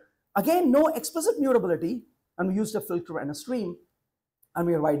here. Again, no explicit mutability, and we used a filter and a stream, and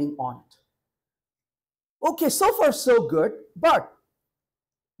we're writing on it. Okay, so far so good, but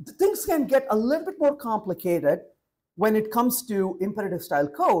things can get a little bit more complicated when it comes to imperative style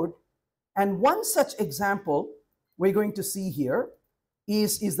code. And one such example we're going to see here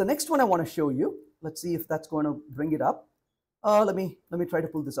is the next one I want to show you. Let's see if that's going to bring it up. Let me try to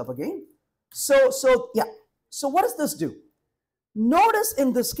pull this up again. So what does this do? Notice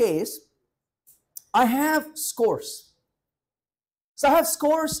in this case, I have scores. So I have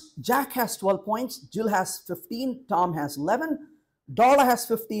scores. Jack has 12 points, Jill has 15, Tom has 11, Darla has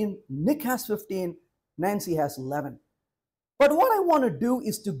 15, Nick has 15, Nancy has 11. But what I want to do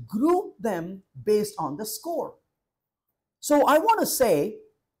is to group them based on the score. So I want to say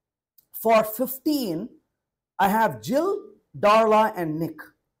for 15, I have Jill, Darla, and Nick.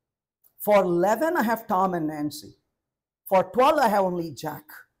 For 11, I have Tom and Nancy. For 12, I have only Jack.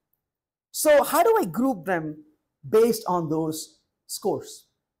 So how do I group them based on those scores?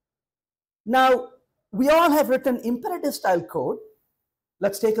 Now, we all have written imperative style code.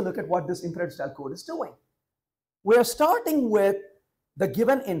 Let's take a look at what this imperative style code is doing. We're starting with the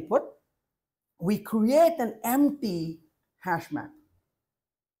given input. We create an empty hash map.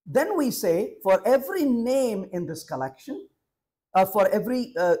 Then we say for every name in this collection, for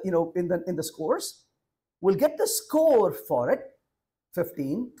every, in the scores, we'll get the score for it,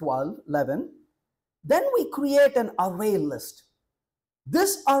 15, 12, 11. Then we create an array list.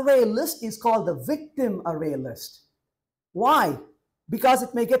 This array list is called the victim array list. Why? Because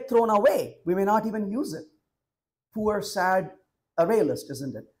it may get thrown away. We may not even use it. Poor, sad array list,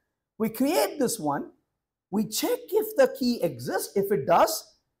 isn't it? We create this one. We check if the key exists. If it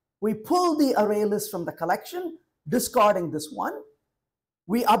does, we pull the array list from the collection, discarding this one.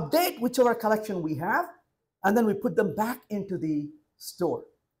 We update whichever collection we have, and then we put them back into the store.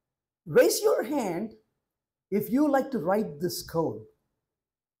 Raise your hand if you like to write this code.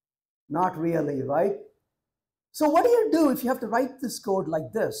 Not really, right? So what do you do if you have to write this code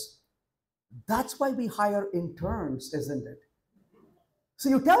like this? That's why we hire interns, isn't it? So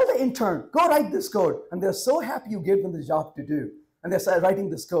you tell the intern, go write this code, and they're so happy you gave them the job to do. And they're writing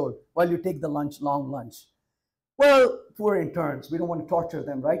this code while you take the long lunch. Well, poor interns, we don't want to torture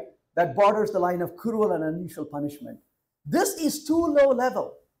them, right? That borders the line of cruel and unusual punishment. This is too low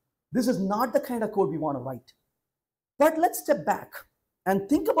level. This is not the kind of code we want to write. But let's step back and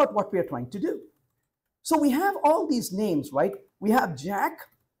think about what we are trying to do. So we have all these names, right? We have Jack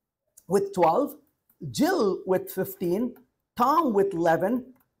with 12, Jill with 15, Tom with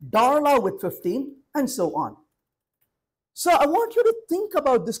 11, Darla with 15, and so on. So I want you to think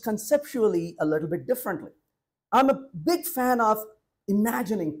about this conceptually a little bit differently. I'm a big fan of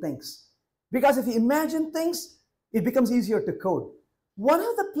imagining things, because if you imagine things, it becomes easier to code. One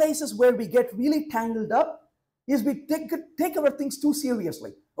of the places where we get really tangled up is we take our things too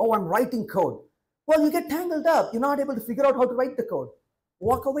seriously. Oh, I'm writing code. Well, you get tangled up. You're not able to figure out how to write the code.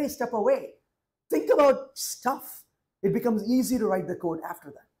 Walk away, step away. Think about stuff. It becomes easy to write the code after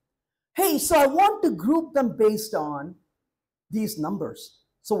that. Hey, so I want to group them based on these numbers.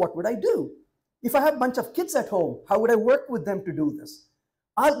 So what would I do? If I have a bunch of kids at home, how would I work with them to do this?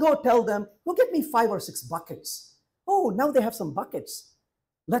 I'll go tell them, go get me 5 or 6 buckets. Oh, now they have some buckets.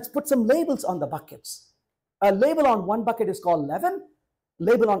 Let's put some labels on the buckets. A label on one bucket is called 11.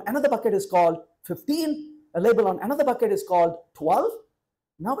 Label on another bucket is called 15. A label on another bucket is called 12.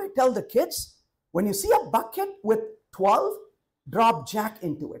 Now I tell the kids, when you see a bucket with 12, drop Jack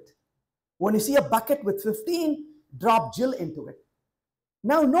into it. When you see a bucket with 15, drop Jill into it.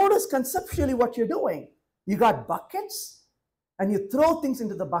 Now notice conceptually what you're doing. You got buckets and you throw things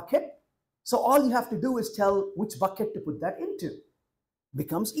into the bucket. So all you have to do is tell which bucket to put that into.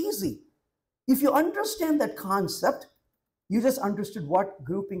 Becomes easy. If you understand that concept, you just understood what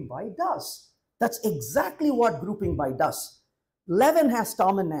grouping by does. That's exactly what grouping by does. 11 has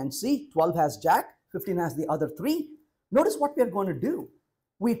Tom and Nancy, 12 has Jack, 15 has the other 3. Notice what we're going to do.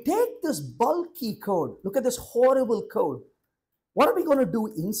 We take this bulky code. Look at this horrible code. What are we going to do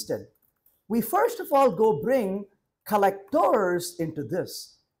instead? We first of all go bring collectors into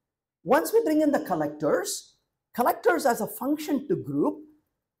this. Once we bring in the collectors as a function to group,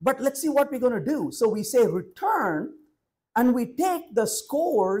 but let's see what we're going to do. So we say return, and we take the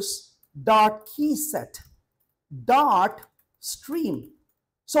scores dot key set dot stream.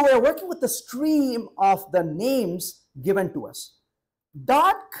 So we're working with the stream of the names given to us.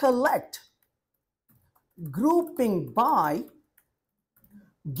 Dot collect grouping by,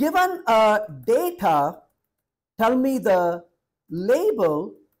 given data, tell me the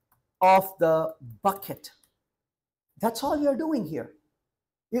label of the bucket. That's all you're doing here.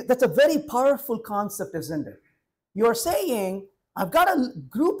 That's a very powerful concept, isn't it? You're saying, I've got a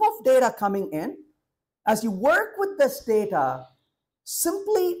group of data coming in. As you work with this data,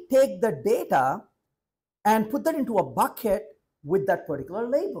 simply take the data and put that into a bucket with that particular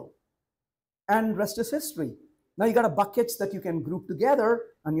label. And rest is history. Now you got a buckets that you can group together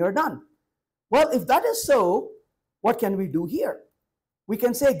and you're done. Well, if that is so, what can we do here? We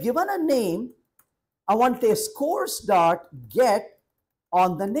can say, given a name, I want a scores dot get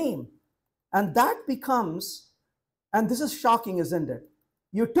on the name. And that becomes, and this is shocking, isn't it?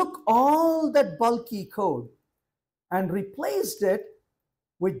 You took all that bulky code and replaced it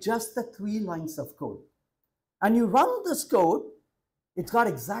with just the 3 lines of code. And you run this code, it's got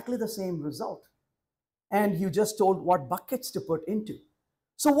exactly the same result. and you just told what buckets to put into.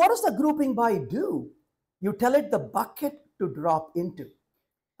 So what does the grouping by do? You tell it the bucket to drop into.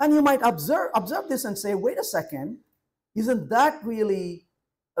 And you might observe this and say, wait a second, isn't that really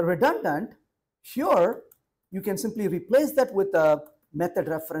redundant? Sure, you can simply replace that with a method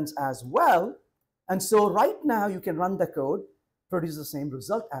reference as well. And so right now you can run the code, produce the same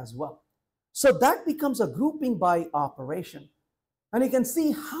result as well. So that becomes a grouping by operation. And you can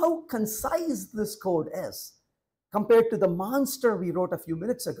see how concise this code is compared to the monster we wrote a few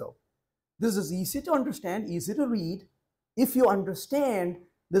minutes ago. This is easy to understand, easy to read, if you understand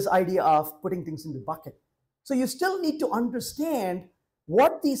this idea of putting things in the bucket. So you still need to understand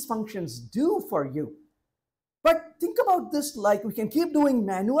what these functions do for you. But think about this like we can keep doing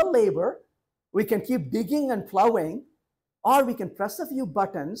manual labor, we can keep digging and plowing, or we can press a few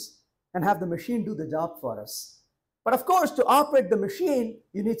buttons and have the machine do the job for us. But of course, to operate the machine,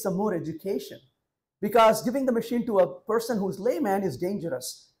 you need some more education, because giving the machine to a person who's layman is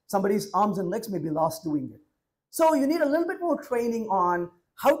dangerous. Somebody's arms and legs may be lost doing it. So you need a little bit more training on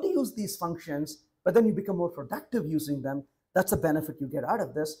how to use these functions, but then you become more productive using them. That's a benefit you get out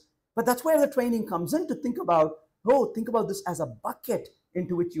of this. But that's where the training comes in, to think about, oh, think about this as a bucket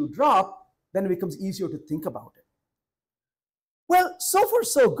into which you drop, then it becomes easier to think about it. Well, so far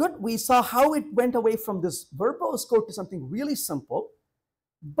so good. We saw how it went away from this verbose code to something really simple.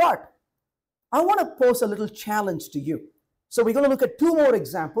 But I want to pose a little challenge to you. So we're going to look at two more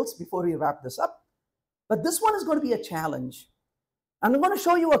examples before we wrap this up. But this one is going to be a challenge. And I'm going to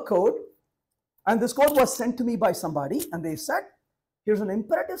show you a code. And this code was sent to me by somebody. And they said, here's an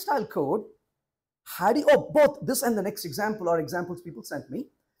imperative style code. How do you, oh, both this and the next example are examples people sent me.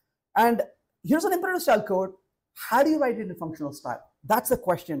 And here's an imperative style code. How do you write it in functional style? That's the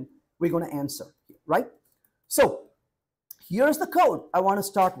question we're going to answer, right? So here's the code I want to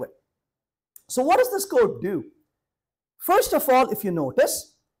start with. So what does this code do? First of all, if you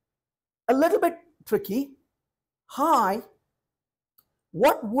notice, a little bit tricky. Hi,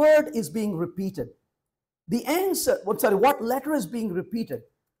 what word is being repeated? The answer, what letter is being repeated?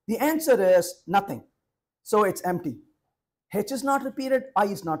 The answer is nothing. So it's empty. H is not repeated, I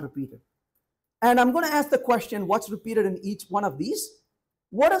is not repeated. And I'm going to ask the question, what's repeated in each one of these?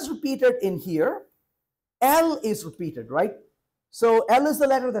 What is repeated in here? L is repeated, right? So L is the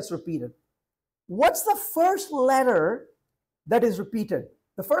letter that's repeated. What's the first letter that is repeated?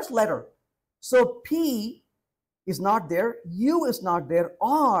 The first letter. So P is not there, U is not there,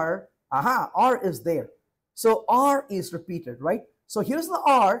 R is there. So R is repeated, right? So here's the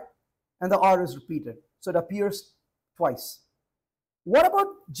R, and the R is repeated. So it appears twice. What about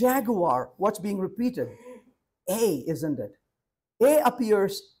Jaguar? What's being repeated? A, isn't it? A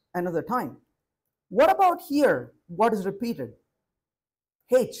appears another time. What about here? What is repeated?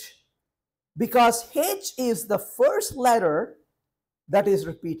 H. Because H is the first letter that is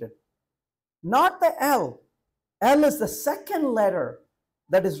repeated. Not the L. L is the second letter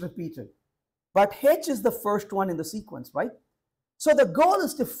that is repeated. But H is the first one in the sequence, right? So the goal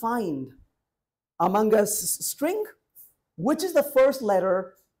is to find among a string which is the first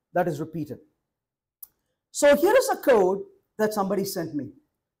letter that is repeated. So here is a code that somebody sent me.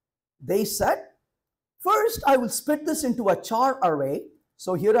 They said, first I will split this into a char array.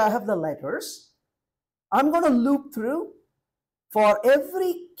 So here I have the letters. I'm going to loop through for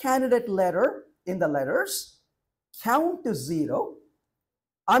every candidate letter in the letters, count to 0.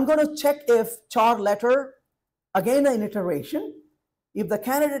 I'm going to check if char letter, again an iteration. If the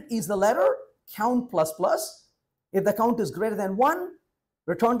candidate is the letter, count plus plus. If the count is greater than 1,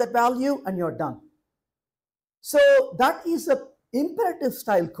 return that value and you're done. So that is an imperative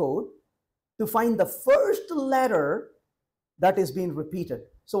style code to find the first letter that is being repeated.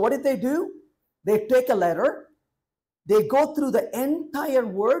 So what did they do? They take a letter, they go through the entire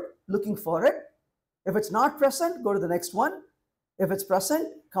word looking for it. If it's not present, go to the next one. If it's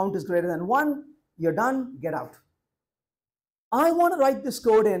present, count is greater than 1, you're done, get out. I want to write this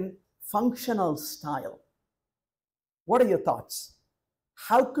code in functional style. What are your thoughts?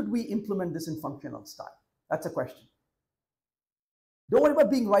 How could we implement this in functional style? That's a question. Don't worry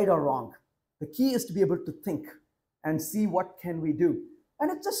about being right or wrong. The key is to be able to think and see what can we do.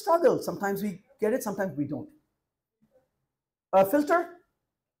 And it's a struggle. Sometimes we get it, sometimes we don't. Filter,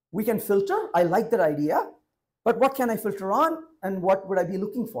 we can filter. I like that idea. But what can I filter on and what would I be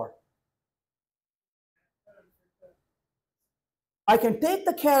looking for? I can take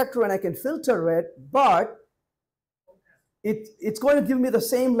the character and I can filter it, but it's going to give me the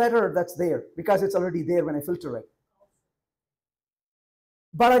same letter that's there because it's already there when I filter it.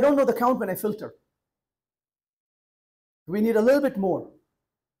 But I don't know the count when I filter. We need a little bit more.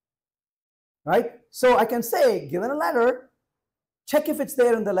 right? So I can say, given a letter, check if it's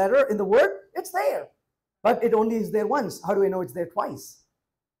there in the letter, in the word, it's there. But it only is there once. How do I know it's there twice?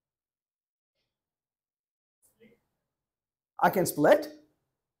 I can split.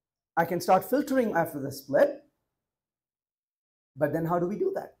 I can start filtering after the split. But then how do we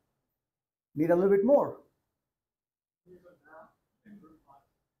do that? Need a little bit more.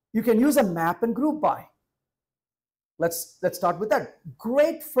 You can use a map and group by. Let's start with that.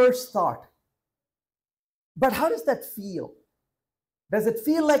 Great first thought. But how does that feel? Does it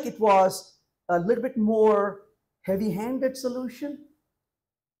feel like it was a little bit more heavy-handed solution?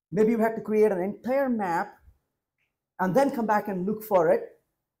 Maybe you had to create an entire map and then come back and look for it.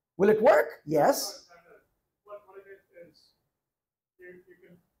 Will it work? Yes. What it is you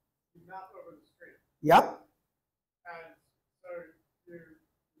can map over the street. Yep. And so you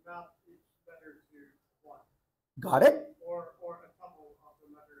map each letter to one. Got it. Or a couple of the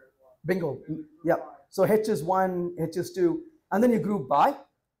letter as one. Bingo. Yep. So H is 1, H is 2, and then you group by.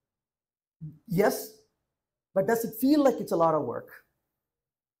 Yes, but does it feel like it's a lot of work?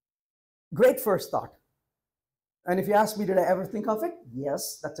 Great first thought. And if you ask me, did I ever think of it?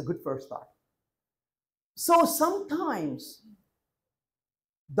 Yes, that's a good first thought. So sometimes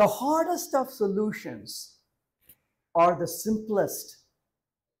the hardest of solutions are the simplest,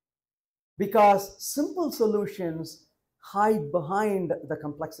 because simple solutions hide behind the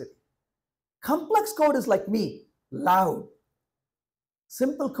complexity. Complex code is like me, loud.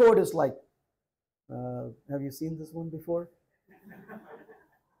 Simple code is like, have you seen this one before?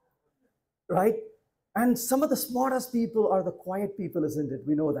 Right? And some of the smartest people are the quiet people, isn't it?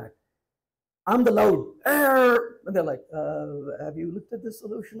 We know that. I'm the loud. And they're like, have you looked at this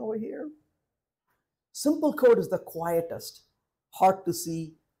solution over here? Simple code is the quietest, hard to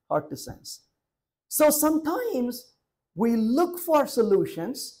see, hard to sense. So sometimes we look for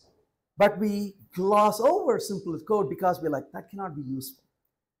solutions, but we gloss over simple code because we're like, that cannot be useful.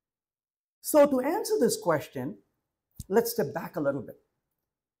 So to answer this question, let's step back a little bit.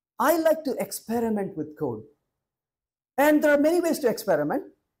 I like to experiment with code. And there are many ways to experiment.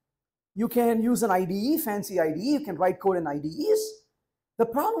 You can use an IDE, fancy IDE. You can write code in IDEs. The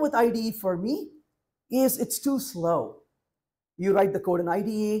problem with IDE for me is it's too slow. You write the code in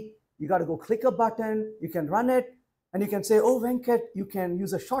IDE, you got to go click a button, you can run it, and you can say, oh, Venkat, you can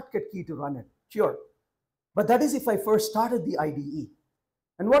use a shortcut key to run it. Sure. But that is if I first started the IDE.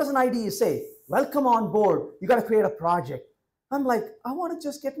 And what does an IDE say? Welcome on board. You got to create a project. I'm like, I want to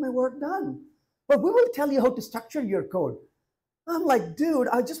just get my work done. But we will tell you how to structure your code. I'm like, dude,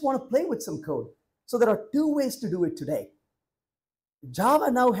 I just want to play with some code. So there are two ways to do it today. Java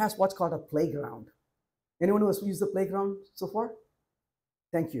now has what's called a playground. Anyone who has used the playground so far?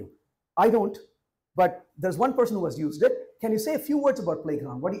 Thank you. I don't, but there's one person who has used it. Can you say a few words about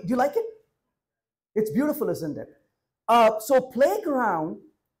playground? Do you like it? It's beautiful, isn't it? So playground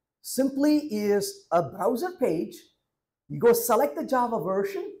simply is a browser page. You go select the Java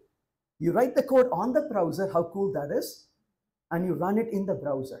version, you write the code on the browser, how cool that is, and you run it in the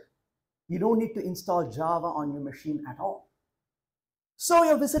browser. You don't need to install Java on your machine at all. So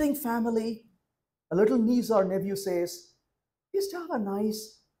you're visiting family, a little niece or nephew says, is Java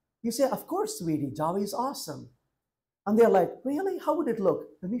nice? You say, of course, sweetie, Java is awesome. And they're like, really? How would it look?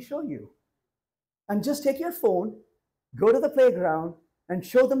 Let me show you. And just take your phone, go to the playground, and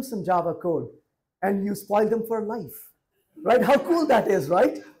show them some Java code, and you spoil them for life. Right? How cool that is,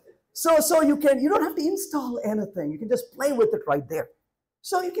 right? So you don't have to install anything. You can just play with it right there.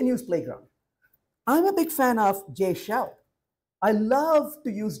 So you can use Playground. I'm a big fan of JShell. I love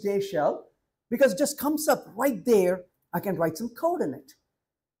to use JShell because it just comes up right there. I can write some code in it.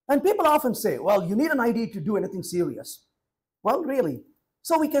 And people often say, well, you need an IDE to do anything serious. Well, really.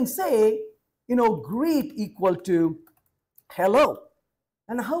 So we can say, greet equal to hello.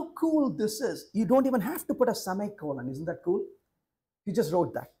 And how cool this is. You don't even have to put a semicolon. Isn't that cool? You just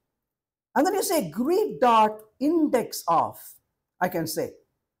wrote that. And then you say greet dot index of, I can say.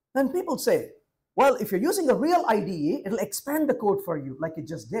 Then people say, well, if you're using a real IDE, it'll expand the code for you like it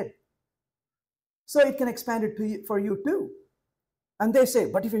just did. So it can expand it for you too. And they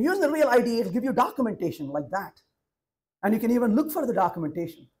say, but if you're using a real IDE, it'll give you documentation like that. And you can even look for the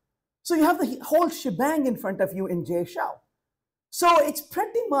documentation. So you have the whole shebang in front of you in JShell. So it's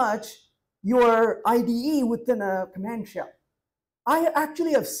pretty much your IDE within a command shell. I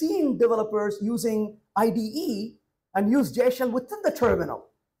actually have seen developers using IDE and use JShell within the terminal.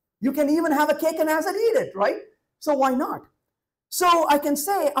 You can even have a cake and as it eat it, right? So why not? So I can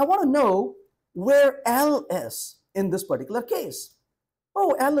say, I want to know where L is in this particular case.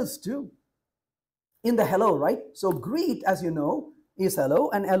 Oh, L is 2 in the hello, right? So greet, as you know, is hello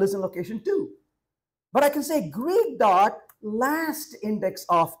and L is in location 2. But I can say greet dot last index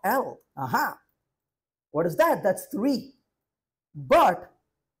of L. Aha. What is that? That's 3. But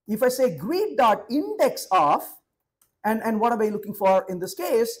if I say greet dot index of, and what am I looking for in this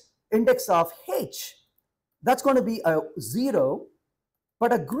case? Index of H. That's going to be a 0.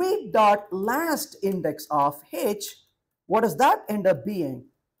 But a greet dot last index of H, what does that end up being?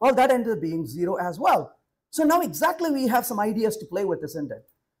 Well, that ended up being 0 as well. So now exactly we have some ideas to play with, isn't it?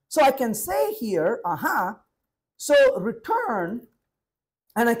 So I can say here, so return,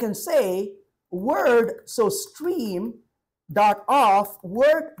 and I can say word, so stream dot off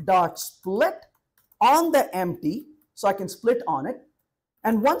word dot split on the empty, so I can split on it.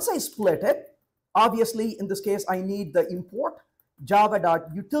 And once I split it, obviously in this case I need the import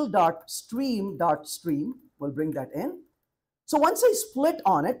java.util.stream. We'll bring that in. So once I split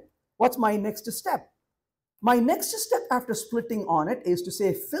on it, what's my next step? My next step after splitting on it is to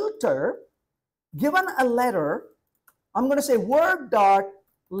say filter, given a letter, I'm going to say word dot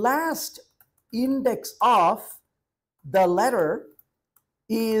last index of the letter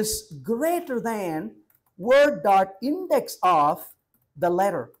is greater than word dot index of the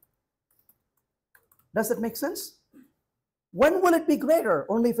letter. Does that make sense? When will it be greater?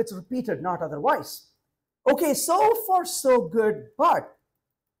 Only if it's repeated, not otherwise. Okay, so far so good, but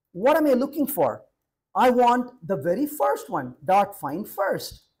what am I looking for? I want the very first one, dot find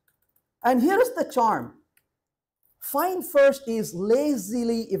first. And here is the charm. Find first is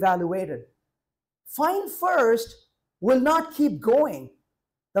lazily evaluated. Find first will not keep going.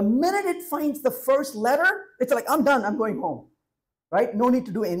 The minute it finds the first letter, it's like, I'm done, I'm going home, right? No need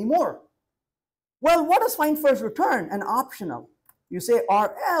to do any more. Well, what does find first return? An optional. You say,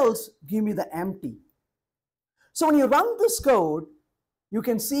 or else give me the empty. So when you run this code, you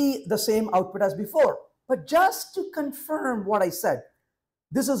can see the same output as before. But just to confirm what I said,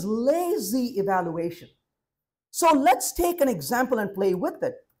 this is lazy evaluation. So let's take an example and play with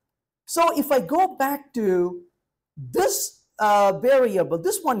it. So if I go back to this variable,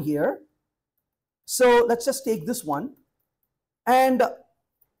 this one here, so let's just take this one. And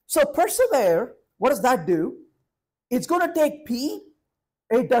so persevere, what does that do? It's going to take P,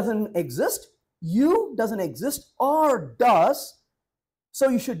 it doesn't exist, U doesn't exist, or does. So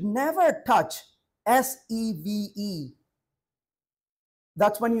you should never touch SEVE.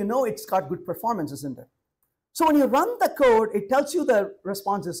 That's when you know it's got good performance, isn't it? So when you run the code, it tells you the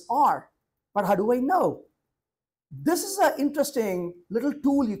responses are. But how do I know? This is an interesting little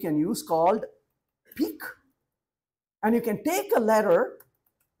tool you can use called peek. And you can take a letter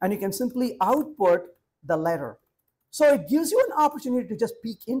and you can simply output the letter. So it gives you an opportunity to just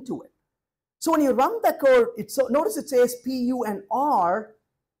peek into it. So when you run the code, notice it says P, U, and R,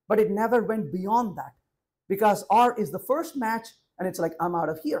 but it never went beyond that because R is the first match and it's like, I'm out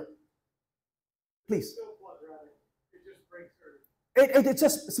of here. Please. It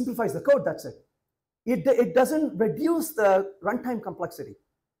just simplifies the code, that's it. It doesn't reduce the runtime complexity.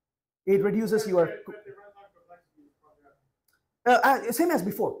 It reduces your... same as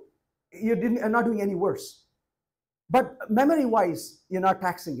before. You're not doing any worse. But memory-wise, you're not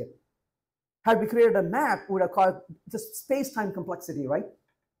taxing it. Had we created a map, we would have called just space-time complexity, right?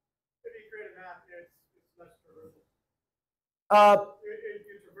 If you create a map, it's less traversal. If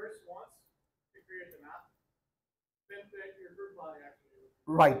you traverse once, you create the map, then your group body actually.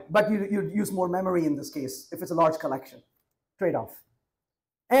 Right, but you use more memory in this case if it's a large collection. Trade-off.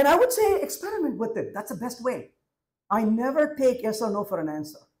 And I would say experiment with it. That's the best way. I never take yes or no for an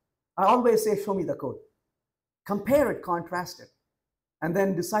answer. I always say, show me the code. Compare it, contrast it, and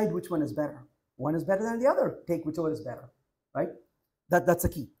then decide which one is better. One is better than the other. Take whichever is better, right? That's the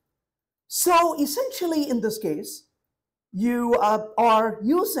key. So essentially, in this case, you are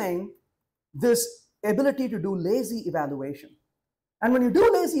using this ability to do lazy evaluation. And when you do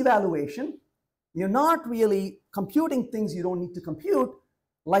lazy evaluation, you're not really computing things you don't need to compute.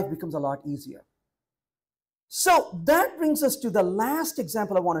 Life becomes a lot easier. So that brings us to the last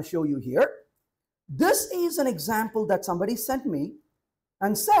example I want to show you here. This is an example that somebody sent me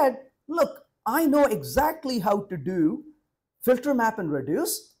and said, look, I know exactly how to do filter, map, and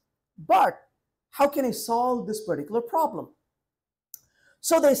reduce, but how can I solve this particular problem?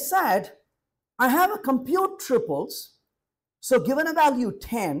 So they said, I have a compute triples. So given a value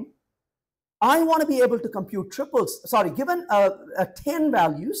 10, I want to be able to compute triples. Sorry, given a 10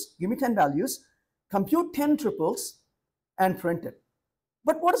 values, give me 10 values, compute 10 triples and print it.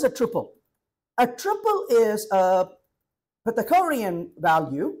 But what is a triple? A triple is a Pythagorean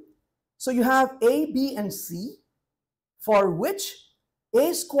value. So you have A, B, and C, for which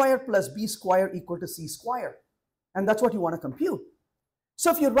A squared plus B squared equal to C squared. And that's what you want to compute.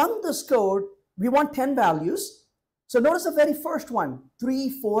 So if you run this code, we want 10 values. So notice the very first one, 3,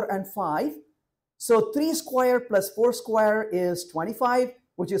 4, and 5. So 3 square plus 4 square is 25,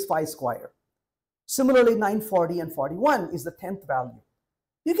 which is 5 square. Similarly, 9, 40, and 41 is the 10th value.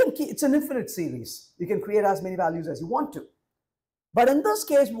 You can keep, it's an infinite series. You can create as many values as you want to. But in this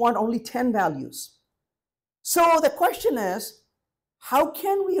case, we want only 10 values. So the question is, how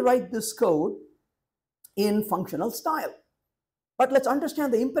can we write this code in functional style? But let's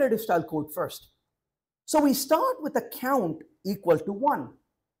understand the imperative style code first. So we start with a count equal to 1.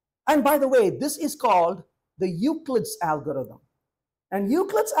 And by the way, this is called the Euclid's algorithm. And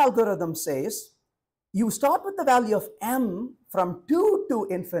Euclid's algorithm says you start with the value of m from 2 to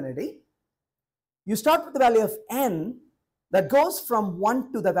infinity. You start with the value of n that goes from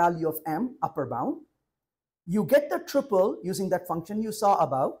 1 to the value of m, upper bound. You get the triple using that function you saw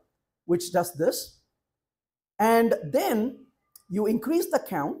above, which does this. And then you increase the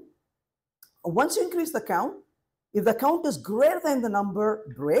count. Once you increase the count, if the count is greater than the number,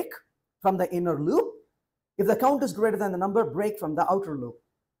 break from the inner loop. If the count is greater than the number, break from the outer loop.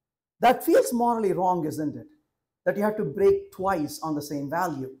 That feels morally wrong, isn't it? That you have to break twice on the same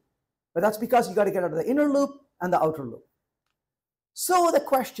value. But that's because you got to get out of the inner loop and the outer loop. So the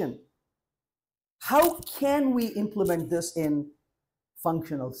question, how can we implement this in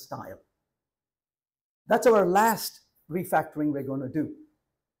functional style? That's our last refactoring we're going to do.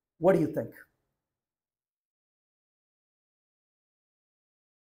 What do you think?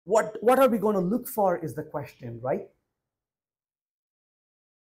 What are we going to look for is the question, right?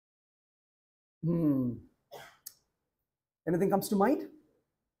 Anything comes to mind?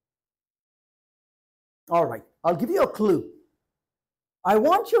 All right, I'll give you a clue. I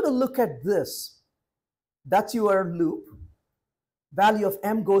want you to look at this. That's your loop. Value of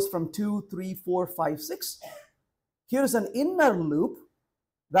m goes from 2, 3, 4, 5, 6. Here's an inner loop.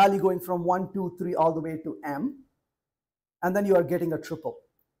 Value going from 1, 2, 3 all the way to m. And then you are getting a triple.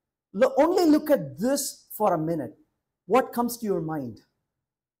 Only look at this for a minute. What comes to your mind?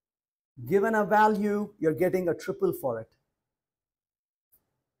 Given a value, you're getting a triple for it.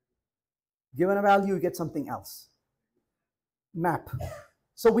 Given a value, you get something else. Map.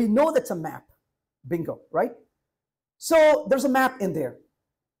 So we know that's a map. Bingo, right? So there's a map in there.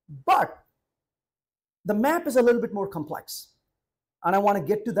 But the map is a little bit more complex. And I want to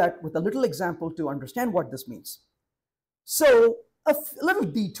get to that with a little example to understand what this means. So a little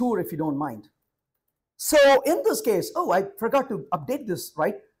detour, if you don't mind. So in this case, oh, I forgot to update this,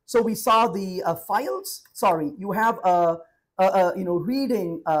 right? So we saw the files. Sorry, you have a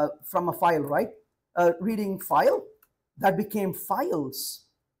reading from a file, right? Reading file that became files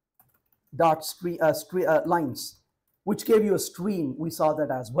dot lines, which gave you a stream. We saw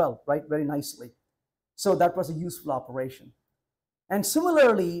that as well, right? Very nicely. So that was a useful operation. And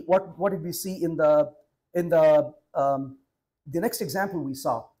similarly, what did we see in the next example we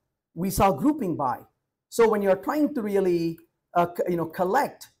saw? We saw grouping by. So when you're trying to really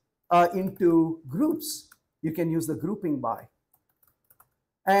collect into groups, you can use the grouping by.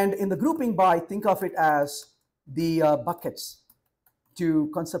 And in the grouping by, think of it as the buckets to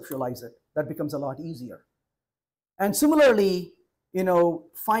conceptualize it. That becomes a lot easier. And similarly,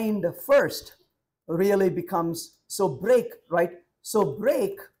 find first really becomes, so break, right? So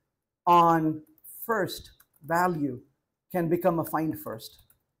break on first value can become a find first.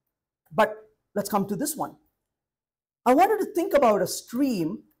 But let's come to this one. I wanted to think about a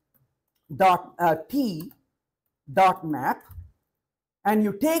stream t dot map, and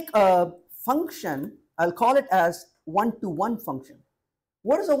you take a function, I'll call it as one-to-one function.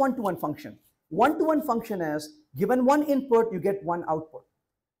 What is a one-to-one function? One-to-one function is given one input, you get one output.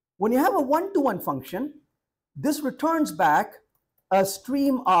 When you have a one-to-one function, this returns back a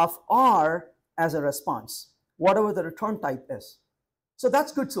stream of R as a response, whatever the return type is. So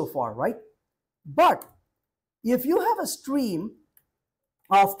that's good so far, right? But if you have a stream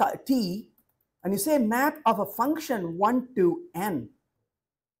of t, and you say map of a function 1 to n,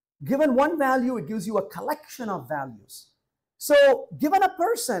 given one value, it gives you a collection of values. So given a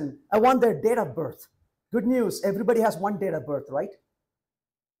person, I want their date of birth. Good news, everybody has one date of birth, right?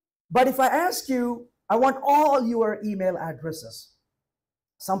 But if I ask you, I want all your email addresses.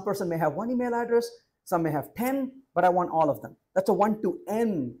 Some person may have one email address, some may have 10, but I want all of them. That's a 1 to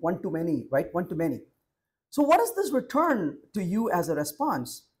n, one to many, right? One to many. So what does this return to you as a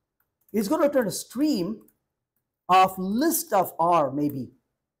response? It's going to return a stream of list of R, maybe.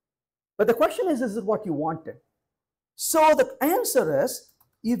 But the question is it what you wanted? So the answer is,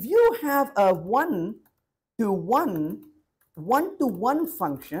 if you have a one-to-one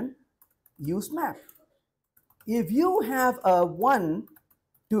function, use map. If you have a one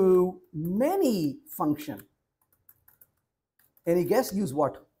to many function. Any guess? Use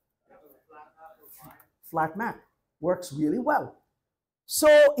what? Flat map. Works really well. So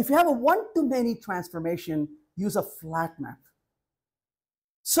if you have a one-to-many transformation, use a flat map.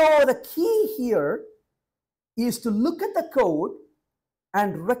 So the key here is to look at the code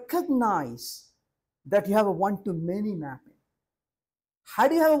and recognize that you have a one-to-many mapping. How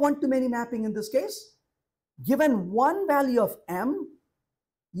do you have a one-to-many mapping in this case? Given one value of m,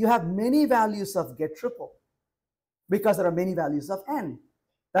 you have many values of get triple because there are many values of n.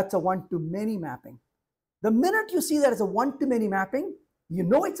 That's a one-to-many mapping. The minute you see that as a one-to-many mapping, you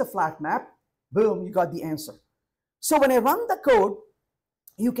know it's a flat map. Boom, you got the answer. So when I run the code,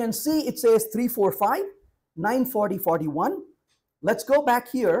 you can see it says 345, 940, 41. Let's go back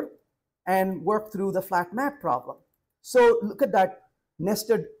here and work through the flat map problem. So look at that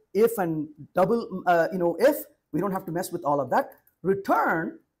nested if and double, if. We don't have to mess with all of that.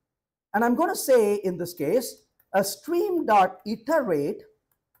 Return, and I'm going to say in this case, a stream.iterate.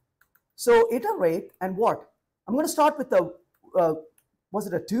 So iterate and what? I'm going to start with the, was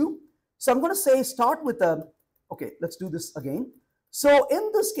it a 2? So I'm going to say start with a, okay, let's do this again. So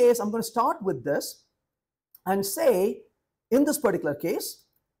in this case, I'm going to start with this and say, in this particular case,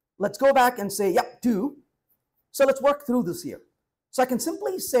 let's go back and say, yep, 2. So let's work through this here. So I can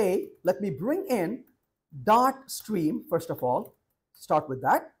simply say, let me bring in dot stream, first of all, start with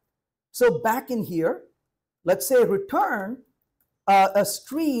that. So back in here, let's say return a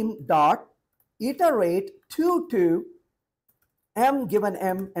stream dot iterate 2 to m given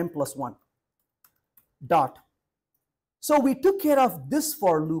m plus 1 dot. So we took care of this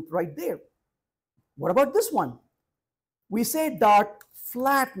for loop right there. What about this one? We say dot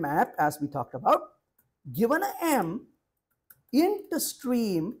flat map, as we talked about, given a m into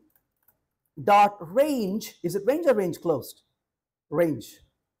stream dot range. Is it range or range closed? Range.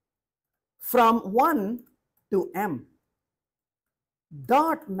 From 1 to m.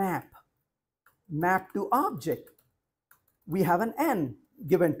 Dot map. Map to object. We have an n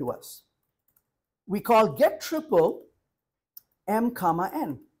given to us. We call get triple m comma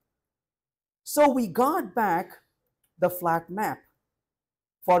n. So we got back the flat map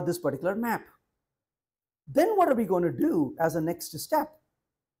for this particular map. Then what are we going to do as a next step?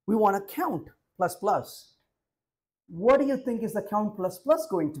 We want to count plus plus. What do you think is the count plus plus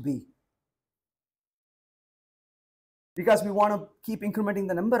going to be? Because we want to keep incrementing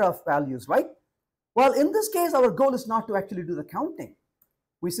the number of values, right? Well, in this case, our goal is not to actually do the counting.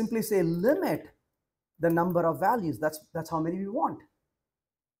 We simply say limit the number of values. That's how many we want.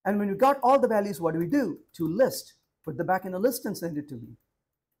 And when we got all the values, what do? To list. Put them back in a list and send it to me.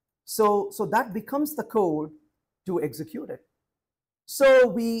 So that becomes the code to execute it. So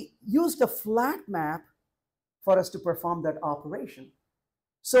we used a flat map for us to perform that operation.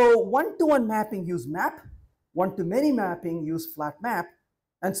 So one-to-one mapping use map, one-to-many mapping use flat map.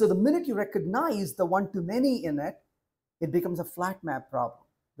 And so the minute you recognize the one-to-many in it, it becomes a flat map problem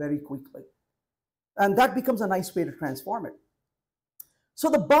very quickly. And that becomes a nice way to transform it. So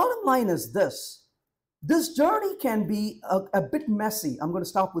the bottom line is this. This journey can be a bit messy. I'm going to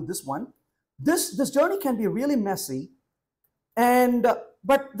stop with this one. This journey can be really messy,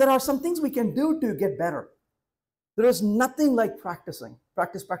 but there are some things we can do to get better. There is nothing like practicing.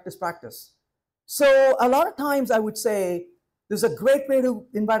 Practice, practice, practice. So a lot of times I would say there's a great way to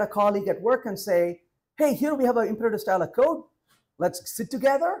invite a colleague at work and say, hey, here we have an imperative style of code. Let's sit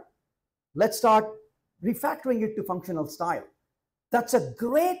together. Let's start refactoring it to functional style. That's a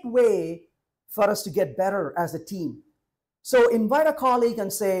great way for us to get better as a team. So invite a colleague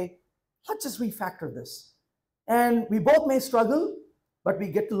and say, let's just refactor this. And we both may struggle, but we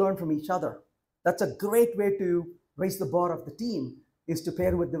get to learn from each other. That's a great way to raise the bar of the team, is to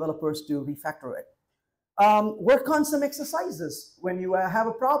pair with developers to refactor it. Work on some exercises. When you have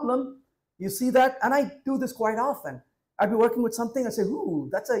a problem, you see that, and I do this quite often. I'd be working with something and say, ooh,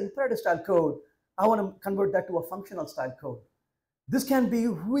 that's an imperative style code. I want to convert that to a functional style code. This can be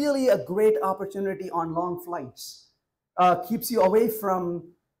really a great opportunity on long flights. Keeps you away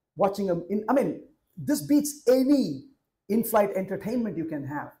from watching this beats any in-flight entertainment you can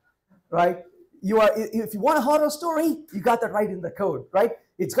have, right? If you want a horror story, you got that right in the code, right?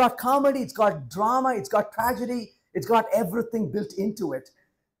 It's got comedy, it's got drama, it's got tragedy, it's got everything built into it.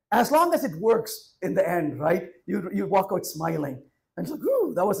 As long as it works in the end, right? You walk out smiling. And it's like,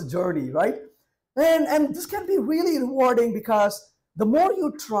 ooh, that was a journey, right? And this can be really rewarding because the more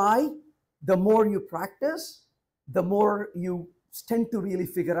you try, the more you practice, the more you tend to really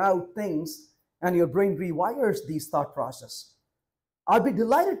figure out things, and your brain rewires these thought process. I'll be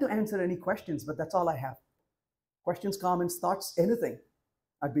delighted to answer any questions, but that's all I have. Questions, comments, thoughts, anything.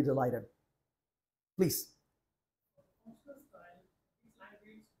 I'd be delighted. Please.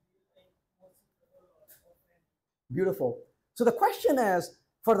 Beautiful. So the question is,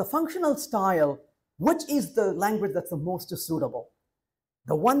 for the functional style, which is the language that's the most suitable?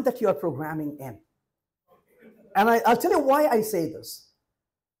 The one that you are programming in. And I'll tell you why I say this.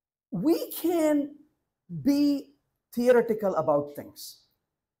 We can be theoretical about things,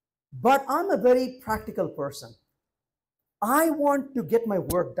 but I'm a very practical person. I want to get my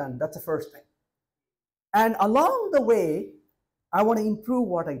work done. That's the first thing. And along the way, I want to improve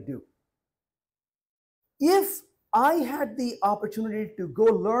what I do. If I had the opportunity to go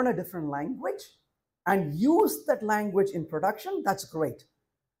learn a different language and use that language in production, that's great.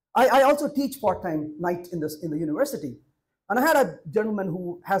 I also teach part-time night in the university. And I had a gentleman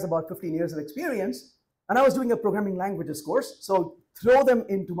who has about 15 years of experience, and I was doing a programming languages course, so throw them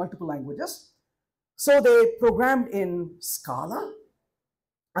into multiple languages. So they programmed in Scala,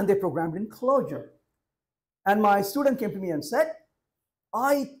 and they programmed in Clojure. And my student came to me and said,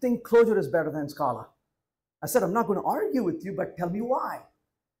 I think Clojure is better than Scala. I said, I'm not going to argue with you, but tell me why.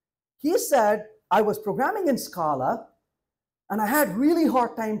 He said, I was programming in Scala, and I had really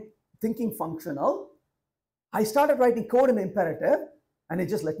hard time thinking functional. I started writing code in imperative, and it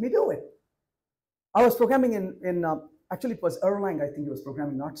just let me do it. I was programming actually it was Erlang, I think he was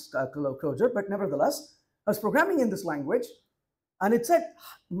programming, not Clojure, but nevertheless, I was programming in this language, and it said,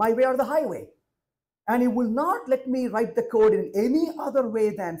 my way or the highway. And it will not let me write the code in any other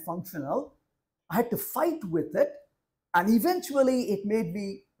way than functional. I had to fight with it, and eventually it made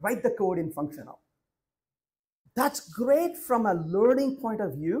me write the code in functional. That's great from a learning point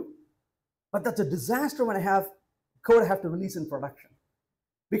of view, but that's a disaster when I have code I have to release in production.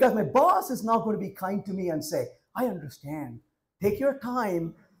 Because my boss is not going to be kind to me and say, I understand, take your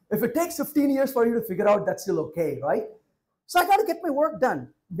time. If it takes 15 years for you to figure out, that's still okay, right? So I got to get my work done,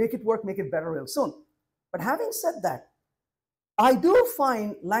 make it work, make it better real soon. But having said that, I do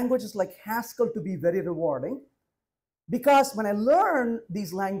find languages like Haskell to be very rewarding, because when I learn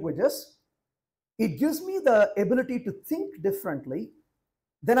these languages, it gives me the ability to think differently.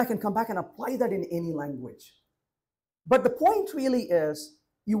 Then I can come back and apply that in any language. But the point really is,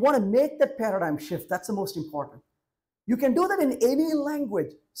 you want to make that paradigm shift. That's the most important. You can do that in any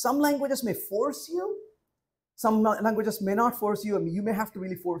language. Some languages may force you. Some languages may not force you. I mean, you may have to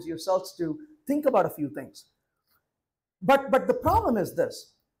really force yourselves to think about a few things. But the problem is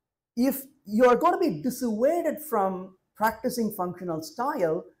this. If you're going to be dissuaded from practicing functional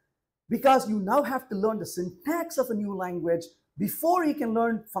style because you now have to learn the syntax of a new language before you can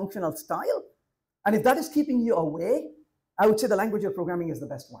learn functional style, and if that is keeping you away, I would say the language you're programming is the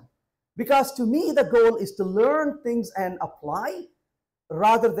best one. Because to me, the goal is to learn things and apply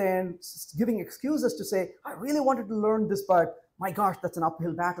rather than giving excuses to say, I really wanted to learn this, but my gosh, that's an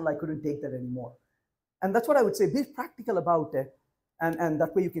uphill battle. I couldn't take that anymore. And that's what I would say. Be practical about it, and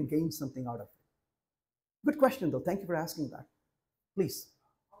that way you can gain something out of it. Good question, though. Thank you for asking that. Please.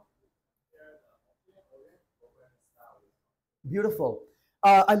 Beautiful.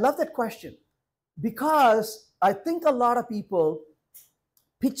 I love that question, because I think a lot of people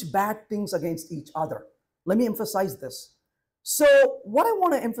pitch bad things against each other. Let me emphasize this. So what I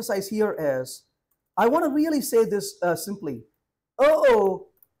want to emphasize here is, I want to really say this simply. OO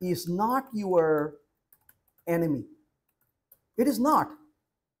is not your enemy. It is not.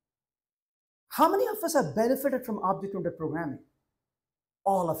 How many of us have benefited from object-oriented programming?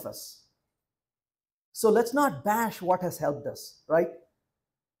 All of us. So let's not bash what has helped us, right?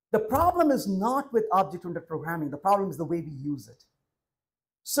 The problem is not with object-oriented programming. The problem is the way we use it.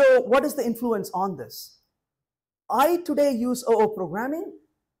 So what is the influence on this? I today use OO programming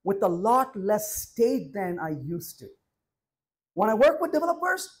with a lot less state than I used to. When I work with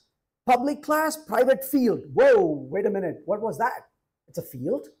developers, public class, private field. Whoa, wait a minute. What was that? It's a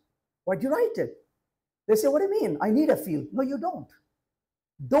field? Why'd you write it? They say, what do you mean? I need a field. No, you don't.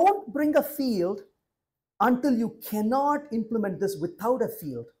 Don't bring a field until you cannot implement this without a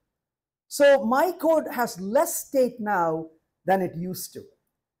field. So my code has less state now than it used to.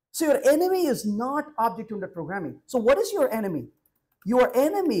 So your enemy is not object-oriented programming. So what is your enemy? Your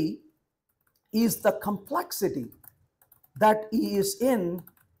enemy is the complexity that is in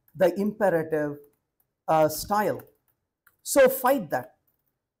the imperative style. So fight that.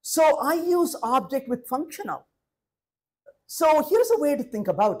 So I use object with functional. So here's a way to think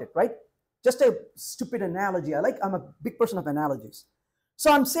about it, right? Just a stupid analogy. I'm a big person of analogies.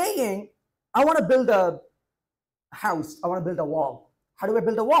 So I'm saying, I want to build a house. I want to build a wall. How do I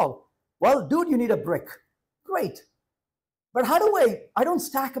build a wall? Well, dude, you need a brick. Great. But how do I don't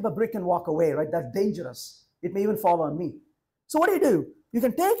stack up a brick and walk away, right? That's dangerous. It may even fall on me. So what do? You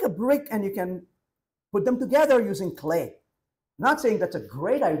can take a brick and you can put them together using clay. Not saying that's a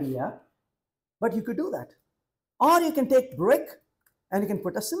great idea, but you could do that. Or you can take brick and you can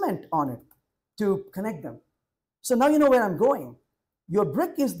put a cement on it to connect them. So now you know where I'm going. Your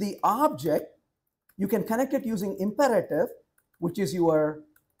brick is the object. You can connect it using imperative, which is your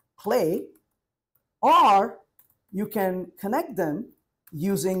clay, or you can connect them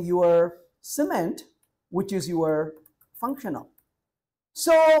using your cement, which is your functional.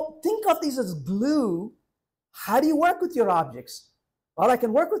 So think of these as glue. How do you work with your objects? Well, I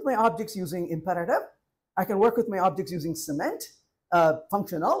can work with my objects using imperative. I can work with my objects using cement,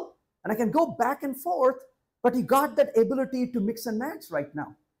 functional, and I can go back and forth, but you got that ability to mix and match right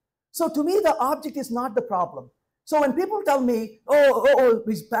now. So to me, the object is not the problem. So when people tell me, oh,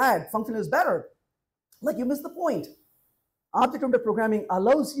 it's bad, functional is better, like you missed the point. Object-oriented programming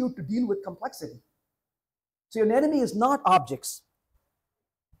allows you to deal with complexity. So your enemy is not objects.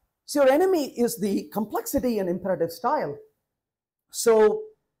 So your enemy is the complexity and imperative style. So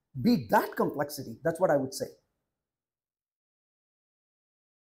beat that complexity. That's what I would say.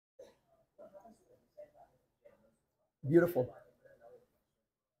 Beautiful.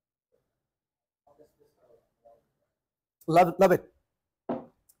 Love it, love it.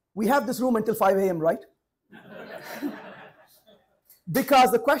 We have this room until 5 a.m., right?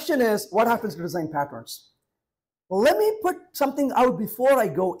 Because the question is, what happens to design patterns? Let me put something out before I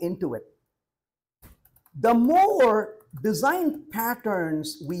go into it. The more design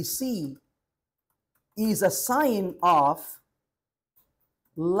patterns we see is a sign of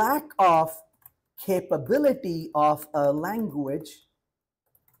lack of capability of a language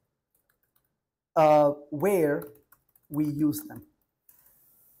where we use them.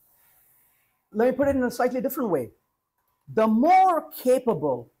 Let me put it in a slightly different way. The more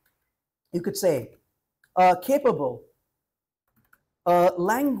capable, you could say, capable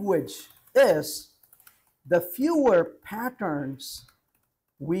language is, the fewer patterns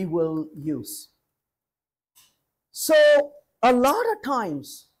we will use. So a lot of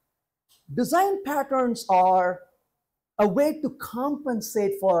times, design patterns are a way to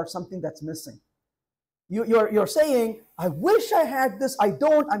compensate for something that's missing. You're saying, I wish I had this, I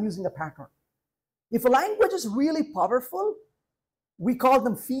don't, I'm using a pattern. If a language is really powerful, we call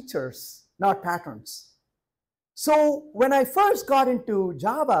them features, not patterns. So when I first got into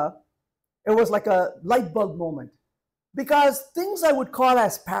Java, it was like a light bulb moment, because things I would call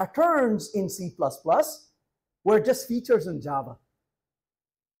as patterns in C++ were just features in Java.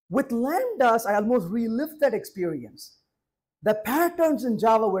 With lambdas, I almost relived that experience. The patterns in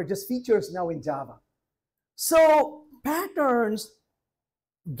Java were just features now in Java. So patterns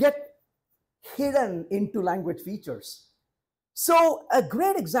get hidden into language features. So a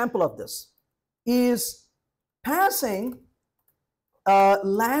great example of this is passing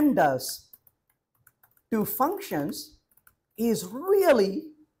lambdas to functions is really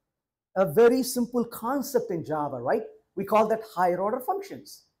a very simple concept in Java, right? We call that higher order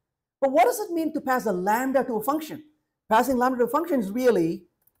functions. But what does it mean to pass a lambda to a function? Passing lambda to a function is really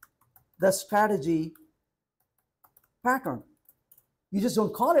the strategy pattern. You just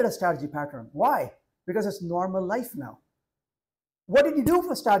don't call it a strategy pattern. Why? Because it's normal life now. What did you do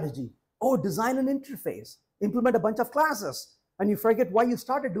for strategy? Oh, design an interface, implement a bunch of classes, and you forget why you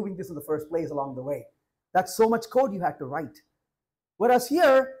started doing this in the first place along the way. That's so much code you had to write. Whereas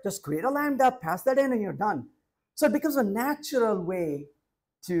here, just create a lambda, pass that in, and you're done. So it becomes a natural way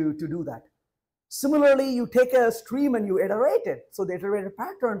to do that. Similarly, you take a stream and you iterate it, so the iterated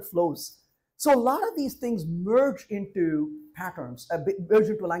pattern flows. So a lot of these things merge into patterns, merge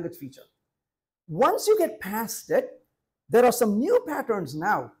into a language feature. Once you get past it, there are some new patterns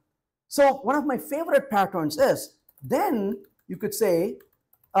now. So one of my favorite patterns is, then you could say,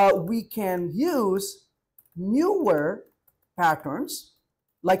 we can use newer patterns,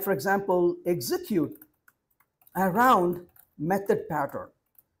 like for example, execute around method pattern.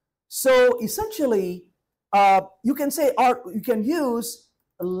 So essentially, you can say, or you can use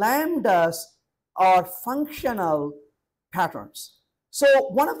lambdas or functional patterns. So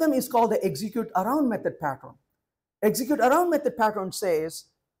one of them is called the execute around method pattern. Execute around method pattern says,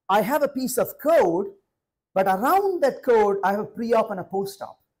 I have a piece of code, but around that code, I have a pre-op and a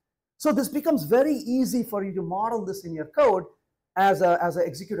post-op. So this becomes very easy for you to model this in your code as an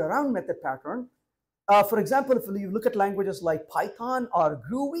execute around method pattern. For example, if you look at languages like Python or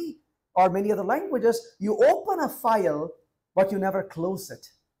Groovy or many other languages, you open a file, but you never close it.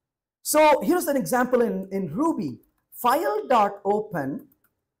 So here's an example in Ruby. File.open,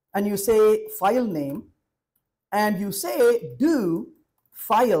 and you say file name, and you say do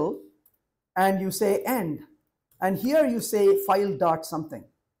file, and you say end, And here you say file dot something.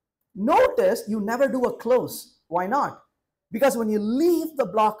 Notice you never do a close. Why not? Because when you leave the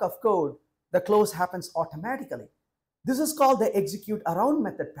block of code, the close happens automatically. This is called the execute around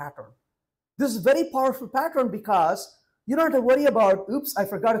method pattern. This is a very powerful pattern because you don't have to worry about, oops, I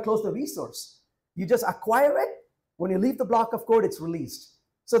forgot to close the resource. You just acquire it. When you leave the block of code, it's released.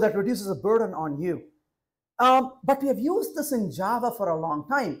 So that reduces the burden on you. But we have used this in Java for a long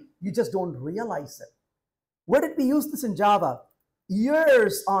time. You just don't realize it. Where did we use this in Java?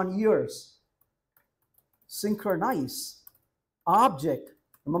 Years on years. Synchronize. Object.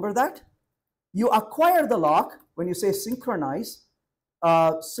 Remember that? You acquire the lock when you say synchronize.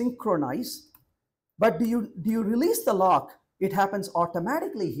 Synchronize. But do you release the lock? It happens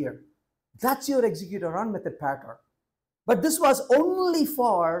automatically here. That's your execute around method pattern. But this was only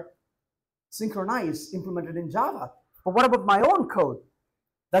for synchronize implemented in Java. But what about my own code?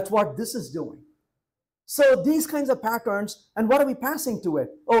 That's what this is doing. So these kinds of patterns, and what are we passing to it?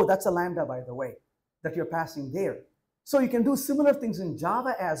 Oh, that's a lambda, by the way, that you're passing there. So you can do similar things in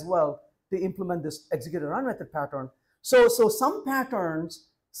Java as well to implement this execute around method pattern. So some patterns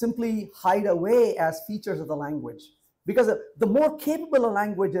simply hide away as features of the language, because the more capable a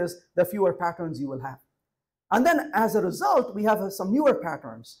language is, the fewer patterns you will have. And then as a result, we have some newer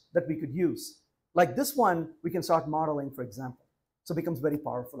patterns that we could use. Like this one, we can start modeling, for example. So it becomes very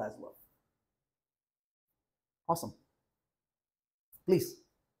powerful as well. Awesome. Please.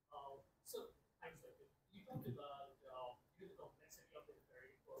 So, thanks, Venkat. You talked about the complexity of the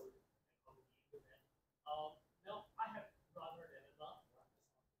very code and how to deal with it. Now, I have rather than enough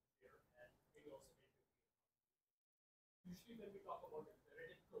practice on here, and maybe also make it. Usually, when we talk about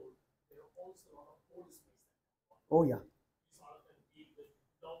imperative code, there are also a lot of code space that comes on. Oh, yeah. You sort of can deal with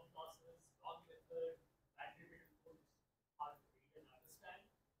long classes, long method, attributed code, hard to read and understand.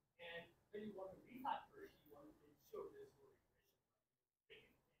 And when you want to refactor it, you want to make sure there's no regression.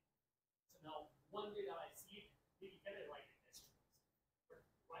 So now, one way that I see it, maybe can I write a test case? But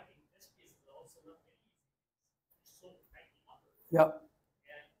writing test cases is also not very easy. It's so tightly covered. Yep.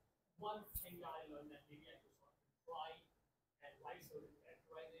 And one thing that I learned that maybe I just want to try and write certain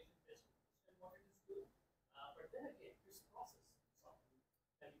characterization tests to understand what it is doing. But then again, this process is something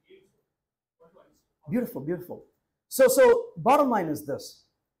that you use. What do I do? Beautiful, beautiful. So bottom line is this.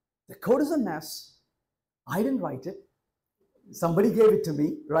 The code is a mess. I didn't write it. Somebody gave it to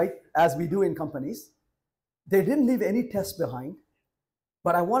me, right? As we do in companies. They didn't leave any tests behind.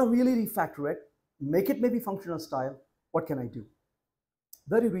 But I want to really refactor it, make it maybe functional style. What can I do?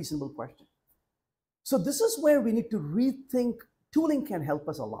 Very reasonable question. So this is where we need to rethink. Tooling can help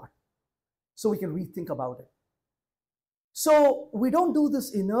us a lot. So we can rethink about it. So we don't do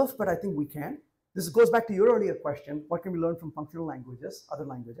this enough, but I think we can. This goes back to your earlier question. What can we learn from functional languages, other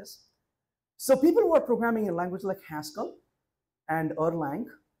languages? So people who are programming in languages like Haskell and Erlang,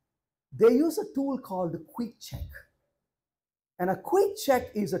 they use a tool called quick check. And a quick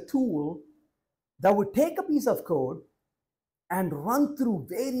check is a tool that would take a piece of code and run through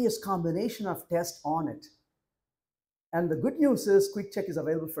various combination of tests on it. And the good news is quick check is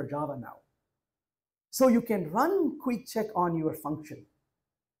available for Java now. So you can run quick check on your function.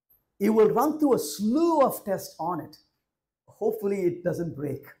 It will run through a slew of tests on it. Hopefully it doesn't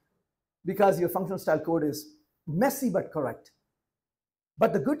break because your functional style code is messy but correct.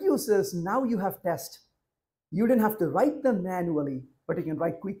 But the good news is now you have tests. You didn't have to write them manually, but you can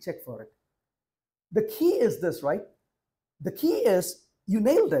write quick check for it. The key is this, right? The key is you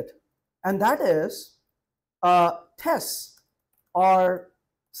nailed it. And that is tests are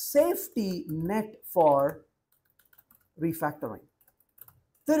safety net for refactoring.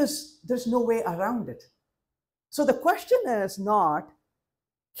 There's no way around it. So the question is not,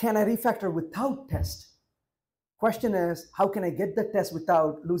 can I refactor without test? Question is, how can I get the test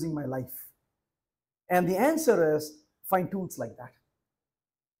without losing my life? And the answer is, find tools like that.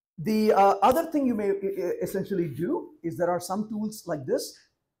 The other thing you may essentially do is there are some tools like this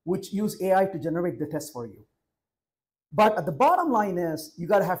which use AI to generate the test for you. But the bottom line is you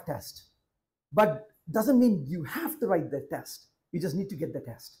got to have test. But doesn't mean you have to write the test. You just need to get the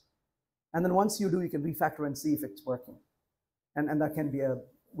test. And then once you do, you can refactor and see if it's working. And that can be a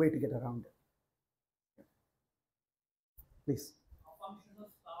way to get around it. Please. Functional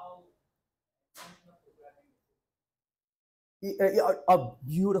style, functional programming.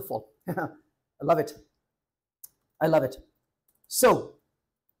 Beautiful. I love it. I love it. So,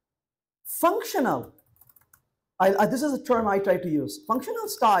 functional. This is a term I try to use. Functional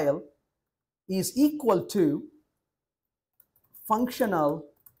style is equal to functional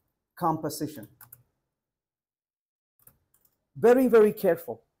composition. Very, very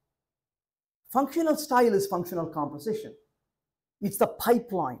careful. Functional style is functional composition. It's the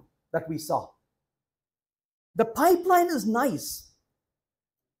pipeline that we saw. The pipeline is nice.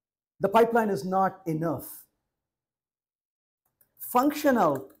 The pipeline is not enough.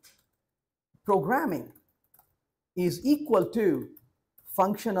 Functional programming is equal to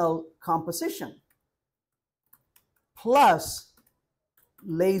functional composition plus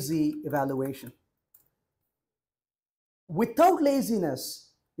lazy evaluation. Without laziness,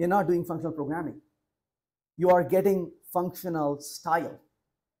 you're not doing functional programming. You are getting functional style.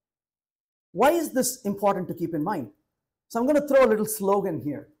 Why is this important to keep in mind? So I'm going to throw a little slogan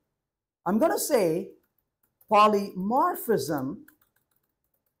here. I'm going to say polymorphism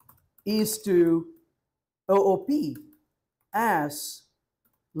is to OOP as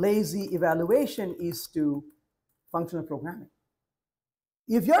lazy evaluation is to functional programming.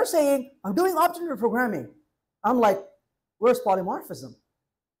 If you're saying, I'm doing object-oriented programming, I'm like, where's polymorphism?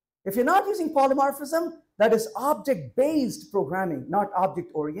 If you're not using polymorphism, that is object-based programming, not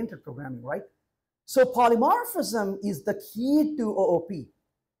object-oriented programming, right? So polymorphism is the key to OOP.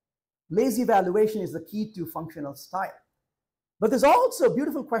 Lazy evaluation is the key to functional style. But there's also a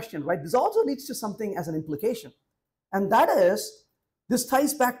beautiful question, right? This also leads to something as an implication. And that is, this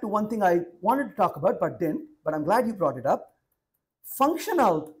ties back to one thing I wanted to talk about but didn't, but I'm glad you brought it up.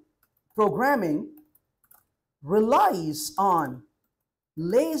 Functional programming relies on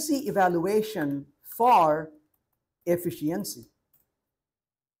lazy evaluation for efficiency.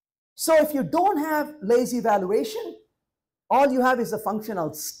 So if you don't have lazy evaluation, all you have is a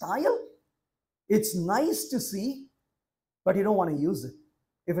functional style. It's nice to see, but you don't want to use it.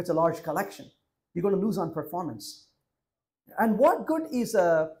 If it's a large collection, you're going to lose on performance. And what good is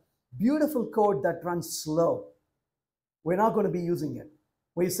a beautiful code that runs slow? We're not going to be using it.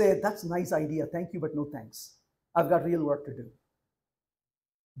 Where you say, that's a nice idea, thank you, but no thanks. I've got real work to do.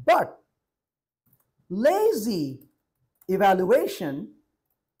 But lazy evaluation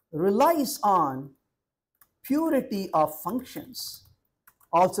relies on purity of functions,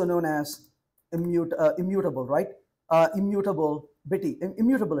 also known as immutable, right?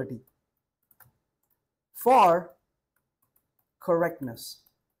 Immutability for correctness.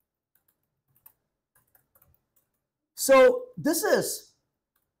 So this is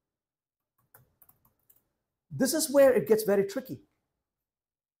where it gets very tricky.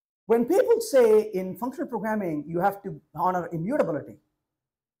 When people say in functional programming you have to honor immutability,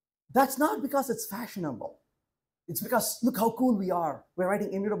 that's not because it's fashionable. It's because look how cool we are. We're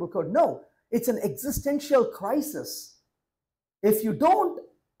writing immutable code. No, it's an existential crisis. If you don't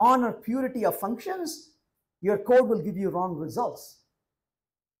honor purity of functions, your code will give you wrong results.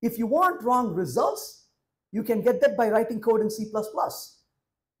 If you want wrong results, you can get that by writing code in C++.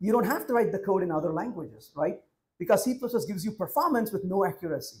 You don't have to write the code in other languages, right? Because C++ gives you performance with no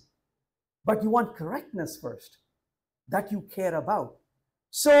accuracy. But you want correctness first, that you care about.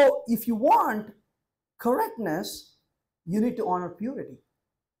 So if you want correctness, you need to honor purity.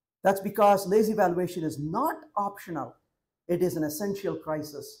 That's because lazy evaluation is not optional. It is an essential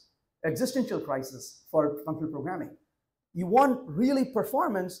crisis, existential crisis for functional programming. You want really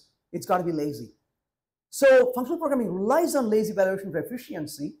performance, it's got to be lazy. So functional programming relies on lazy evaluation for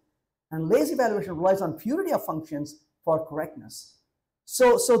efficiency, and lazy evaluation relies on purity of functions for correctness.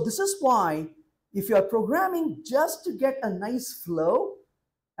 So this is why if you are programming just to get a nice flow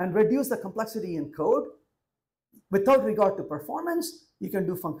and reduce the complexity in code, without regard to performance, you can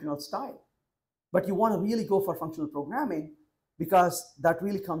do functional style. But you want to really go for functional programming because that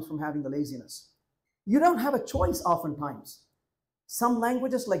really comes from having the laziness. You don't have a choice oftentimes. Some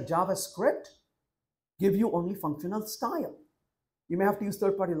languages like JavaScript give you only functional style. You may have to use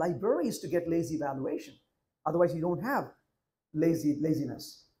third-party libraries to get lazy evaluation. Otherwise, you don't have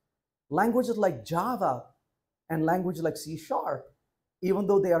laziness. Languages like Java and languages like C#, even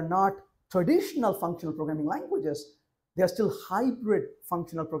though they are not traditional functional programming languages, they are still hybrid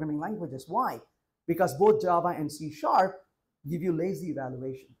functional programming languages. Why? Because both Java and C# give you lazy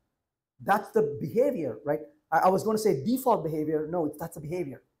evaluation. That's the behavior, right? I was going to say default behavior. No, that's the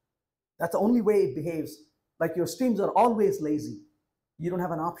behavior. That's the only way it behaves. Like your streams are always lazy. You don't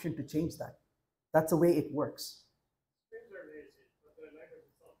have an option to change that. That's the way it works. Streams are lazy,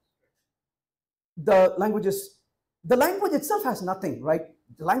 but the language itself is strict. The language itself has nothing, right?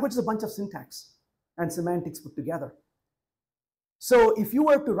 The language is a bunch of syntax and semantics put together. So if you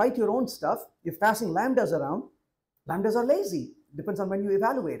were to write your own stuff, if passing lambdas around, lambdas are lazy. Depends on when you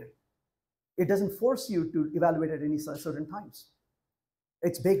evaluate it. It doesn't force you to evaluate at any certain times.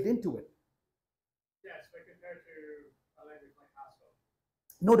 It's baked into it. Yes, but compared to a language like Haskell.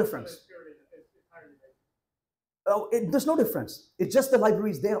 No difference. It's entirely lazy. Oh, there's no difference. It's just the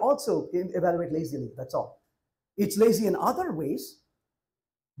libraries there also evaluate lazily. That's all. It's lazy in other ways,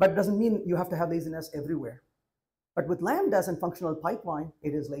 but it doesn't mean you have to have laziness everywhere. But with lambdas and functional pipeline,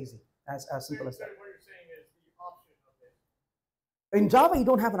 it is lazy, as simple as that. What you're saying is the option of it. In Java, you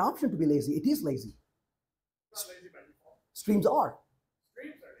don't have an option to be lazy. It is lazy. It's not lazy by default. Streams are.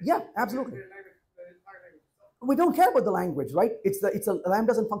 Streams are. Yeah, absolutely. The entire language itself. We don't care about the language, right? It's a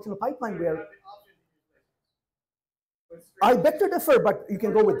lambdas and functional pipeline You where have the option to use laziness. With I streams, beg to differ, but you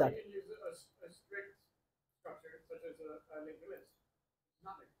can go with that. You can use a strict structure, such as a linked list. It's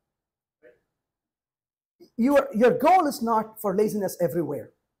not like, right? Your goal is not for laziness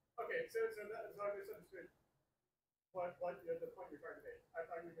everywhere. Okay, so I misunderstood what the point you're trying to make. I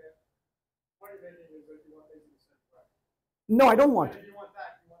thought you meant what you're making is that you want laziness everywhere. No, I don't want And it. if you want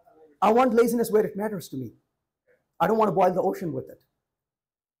that, you want a language. I want laziness where it matters to me. I don't want to boil the ocean with it.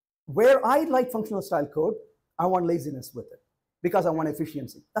 Where I like functional style code, I want laziness with it because I want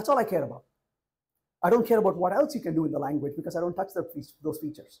efficiency. That's all I care about. I don't care about what else you can do in the language because I don't touch those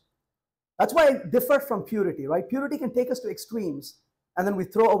features. That's why I differ from purity, right? Purity can take us to extremes and then we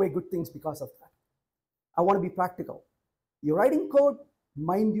throw away good things because of that. I want to be practical. You're writing code,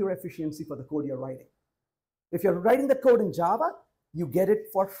 mind your efficiency for the code you're writing. If you're writing the code in Java, you get it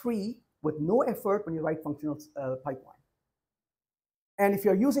for free with no effort when you write functional pipeline. And if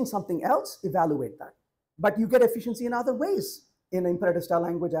you're using something else, evaluate that. But you get efficiency in other ways in imperative style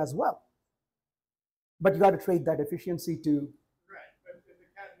language as well. But you got to trade that efficiency to. Right, but the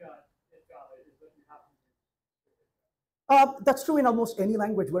caveat in Java is that you have to. That's true in almost any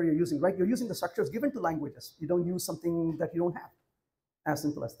language where you're using, right? You're using the structures given to languages. You don't use something that you don't have. As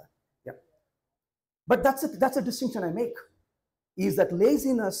simple as that. Yeah. But that's a distinction I make, is that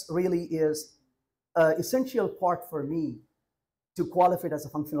laziness really is an essential part for me to qualify it as a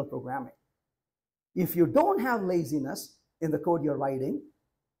functional programming. If you don't have laziness in the code you're writing,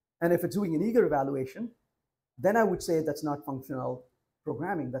 and if it's doing an eager evaluation, then I would say that's not functional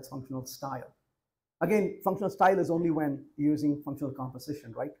programming, that's functional style. Again, functional style is only when you're using functional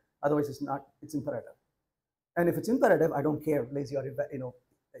composition, right? Otherwise, it's not, it's imperative. And if it's imperative, I don't care, lazy or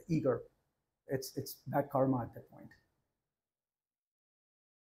eager. It's bad karma at that point.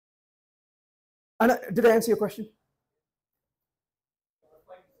 And did I answer your question?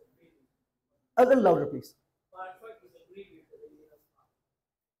 A little louder, please.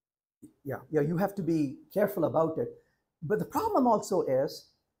 Yeah, you have to be careful about it. But the problem also is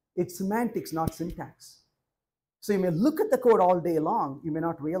it's semantics, not syntax. So you may look at the code all day long, you may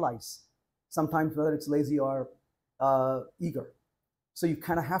not realize sometimes whether it's lazy or eager. So you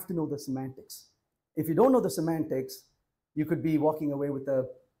kind of have to know the semantics. If you don't know the semantics, you could be walking away with the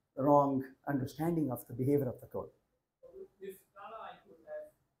wrong understanding of the behavior of the code. If Scala, I could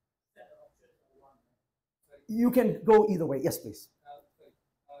have set an option for one. You can go either way. Yes, please.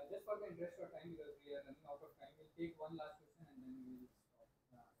 Just for the interest of time, because we are running out of time, we'll take one last question and then we will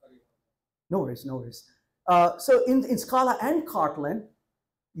stop. Sorry. No worries, no worries. So in Scala and Kotlin,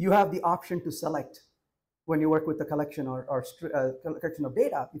 you have the option to select when you work with the collection or collection of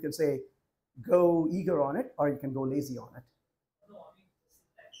data. You can say, go eager on it, or you can go lazy on it. No, I mean the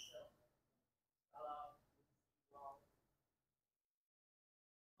syntax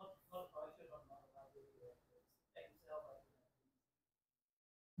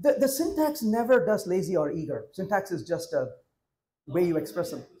itself. The syntax never does lazy or eager. Syntax is just a way you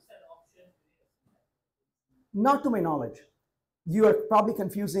express them. Not to my knowledge. You are probably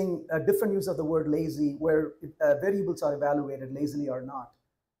confusing a different use of the word lazy, where variables are evaluated lazily or not.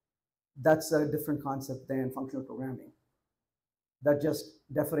 That's a different concept than functional programming. That's just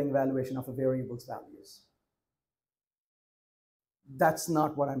deferring evaluation of a variable's values. That's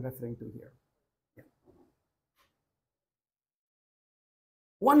not what I'm referring to here. Yeah.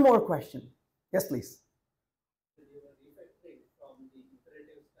 One more question. Yes, please. So you are refactoring from the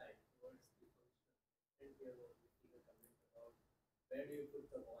imperative side towards the function. Where do you put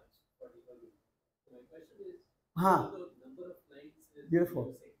the watch for debugging? So my question is, the number of lines is Beautiful.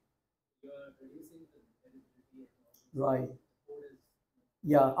 reducing. You are reducing the dependency and Right. the code is.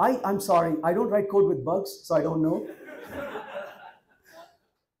 Yeah, I'm sorry. I don't write code with bugs, so I don't know.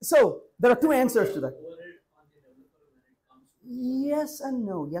 So there are two answers to that. Overhead on the developer when it comes to. Yes and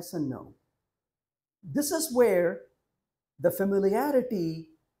no, yes and no. This is where the familiarity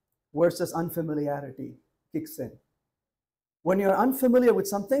versus unfamiliarity kicks in. When you're unfamiliar with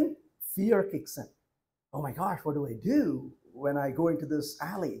something, fear kicks in. Oh my gosh, what do I do when I go into this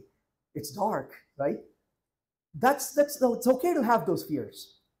alley? It's dark, right? It's okay to have those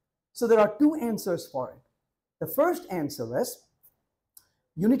fears. So there are two answers for it. The first answer is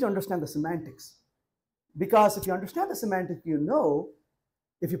you need to understand the semantics. Because if you understand the semantic, you know,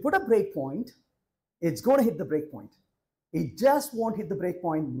 if you put a breakpoint, it's going to hit the breakpoint. It just won't hit the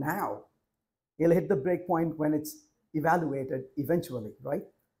breakpoint now. It'll hit the breakpoint when it's evaluated eventually, right?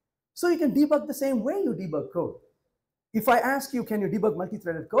 So you can debug the same way you debug code. If I ask you, can you debug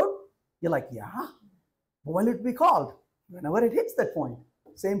multi-threaded code? You're like, yeah. But when it be called? Whenever it hits that point.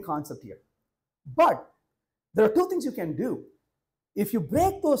 Same concept here. But there are two things you can do. If you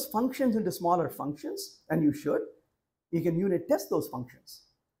break those functions into smaller functions, and you should, you can unit test those functions.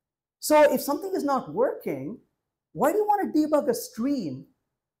 So if something is not working, why do you want to debug a stream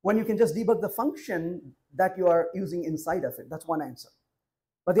when you can just debug the function that you are using inside of it? That's one answer.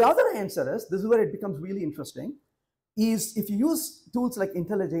 But the other answer is, this is where it becomes really interesting, is if you use tools like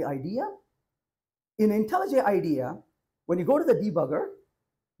IntelliJ IDEA. In IntelliJ IDEA, when you go to the debugger,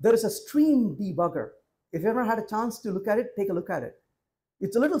 there is a stream debugger. If you ever had a chance to look at it, take a look at it.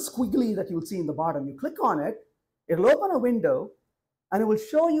 It's a little squiggly that you'll see in the bottom. You click on it, it'll open a window, and it will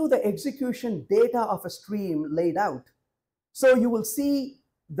show you the execution data of a stream laid out. So you will see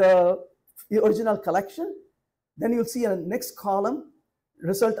the original collection, then you'll see a next column,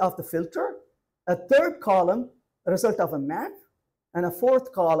 result of the filter, a third column, result of a map, and a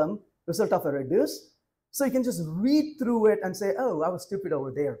fourth column, result of a reduce. So you can just read through it and say, oh, I was stupid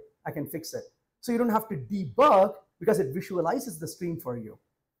over there. I can fix it. So you don't have to debug because it visualizes the stream for you.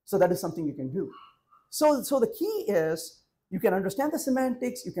 So that is something you can do. So the key is you can understand the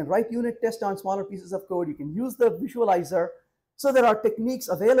semantics, you can write unit tests on smaller pieces of code, you can use the visualizer. So there are techniques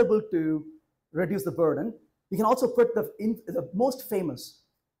available to reduce the burden. You can also put the most famous.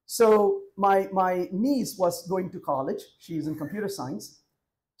 So my niece was going to college. She's in computer science.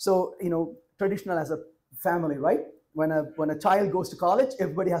 So, you know, traditional as a family, right? When a child goes to college,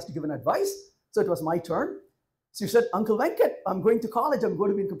 everybody has to give an advice. So it was my turn. So she said, Uncle Venkat, I'm going to college. I'm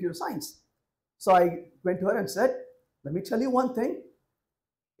going to be in computer science. So I went to her and said, let me tell you one thing.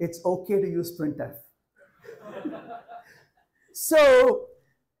 It's okay to use printf. So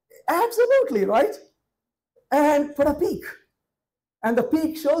absolutely, right? And put a peek. And the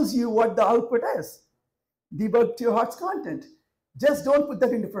peek shows you what the output is. Debug to your heart's content. Just don't put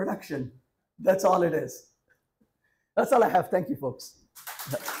that into production. That's all it is. That's all I have. Thank you, folks.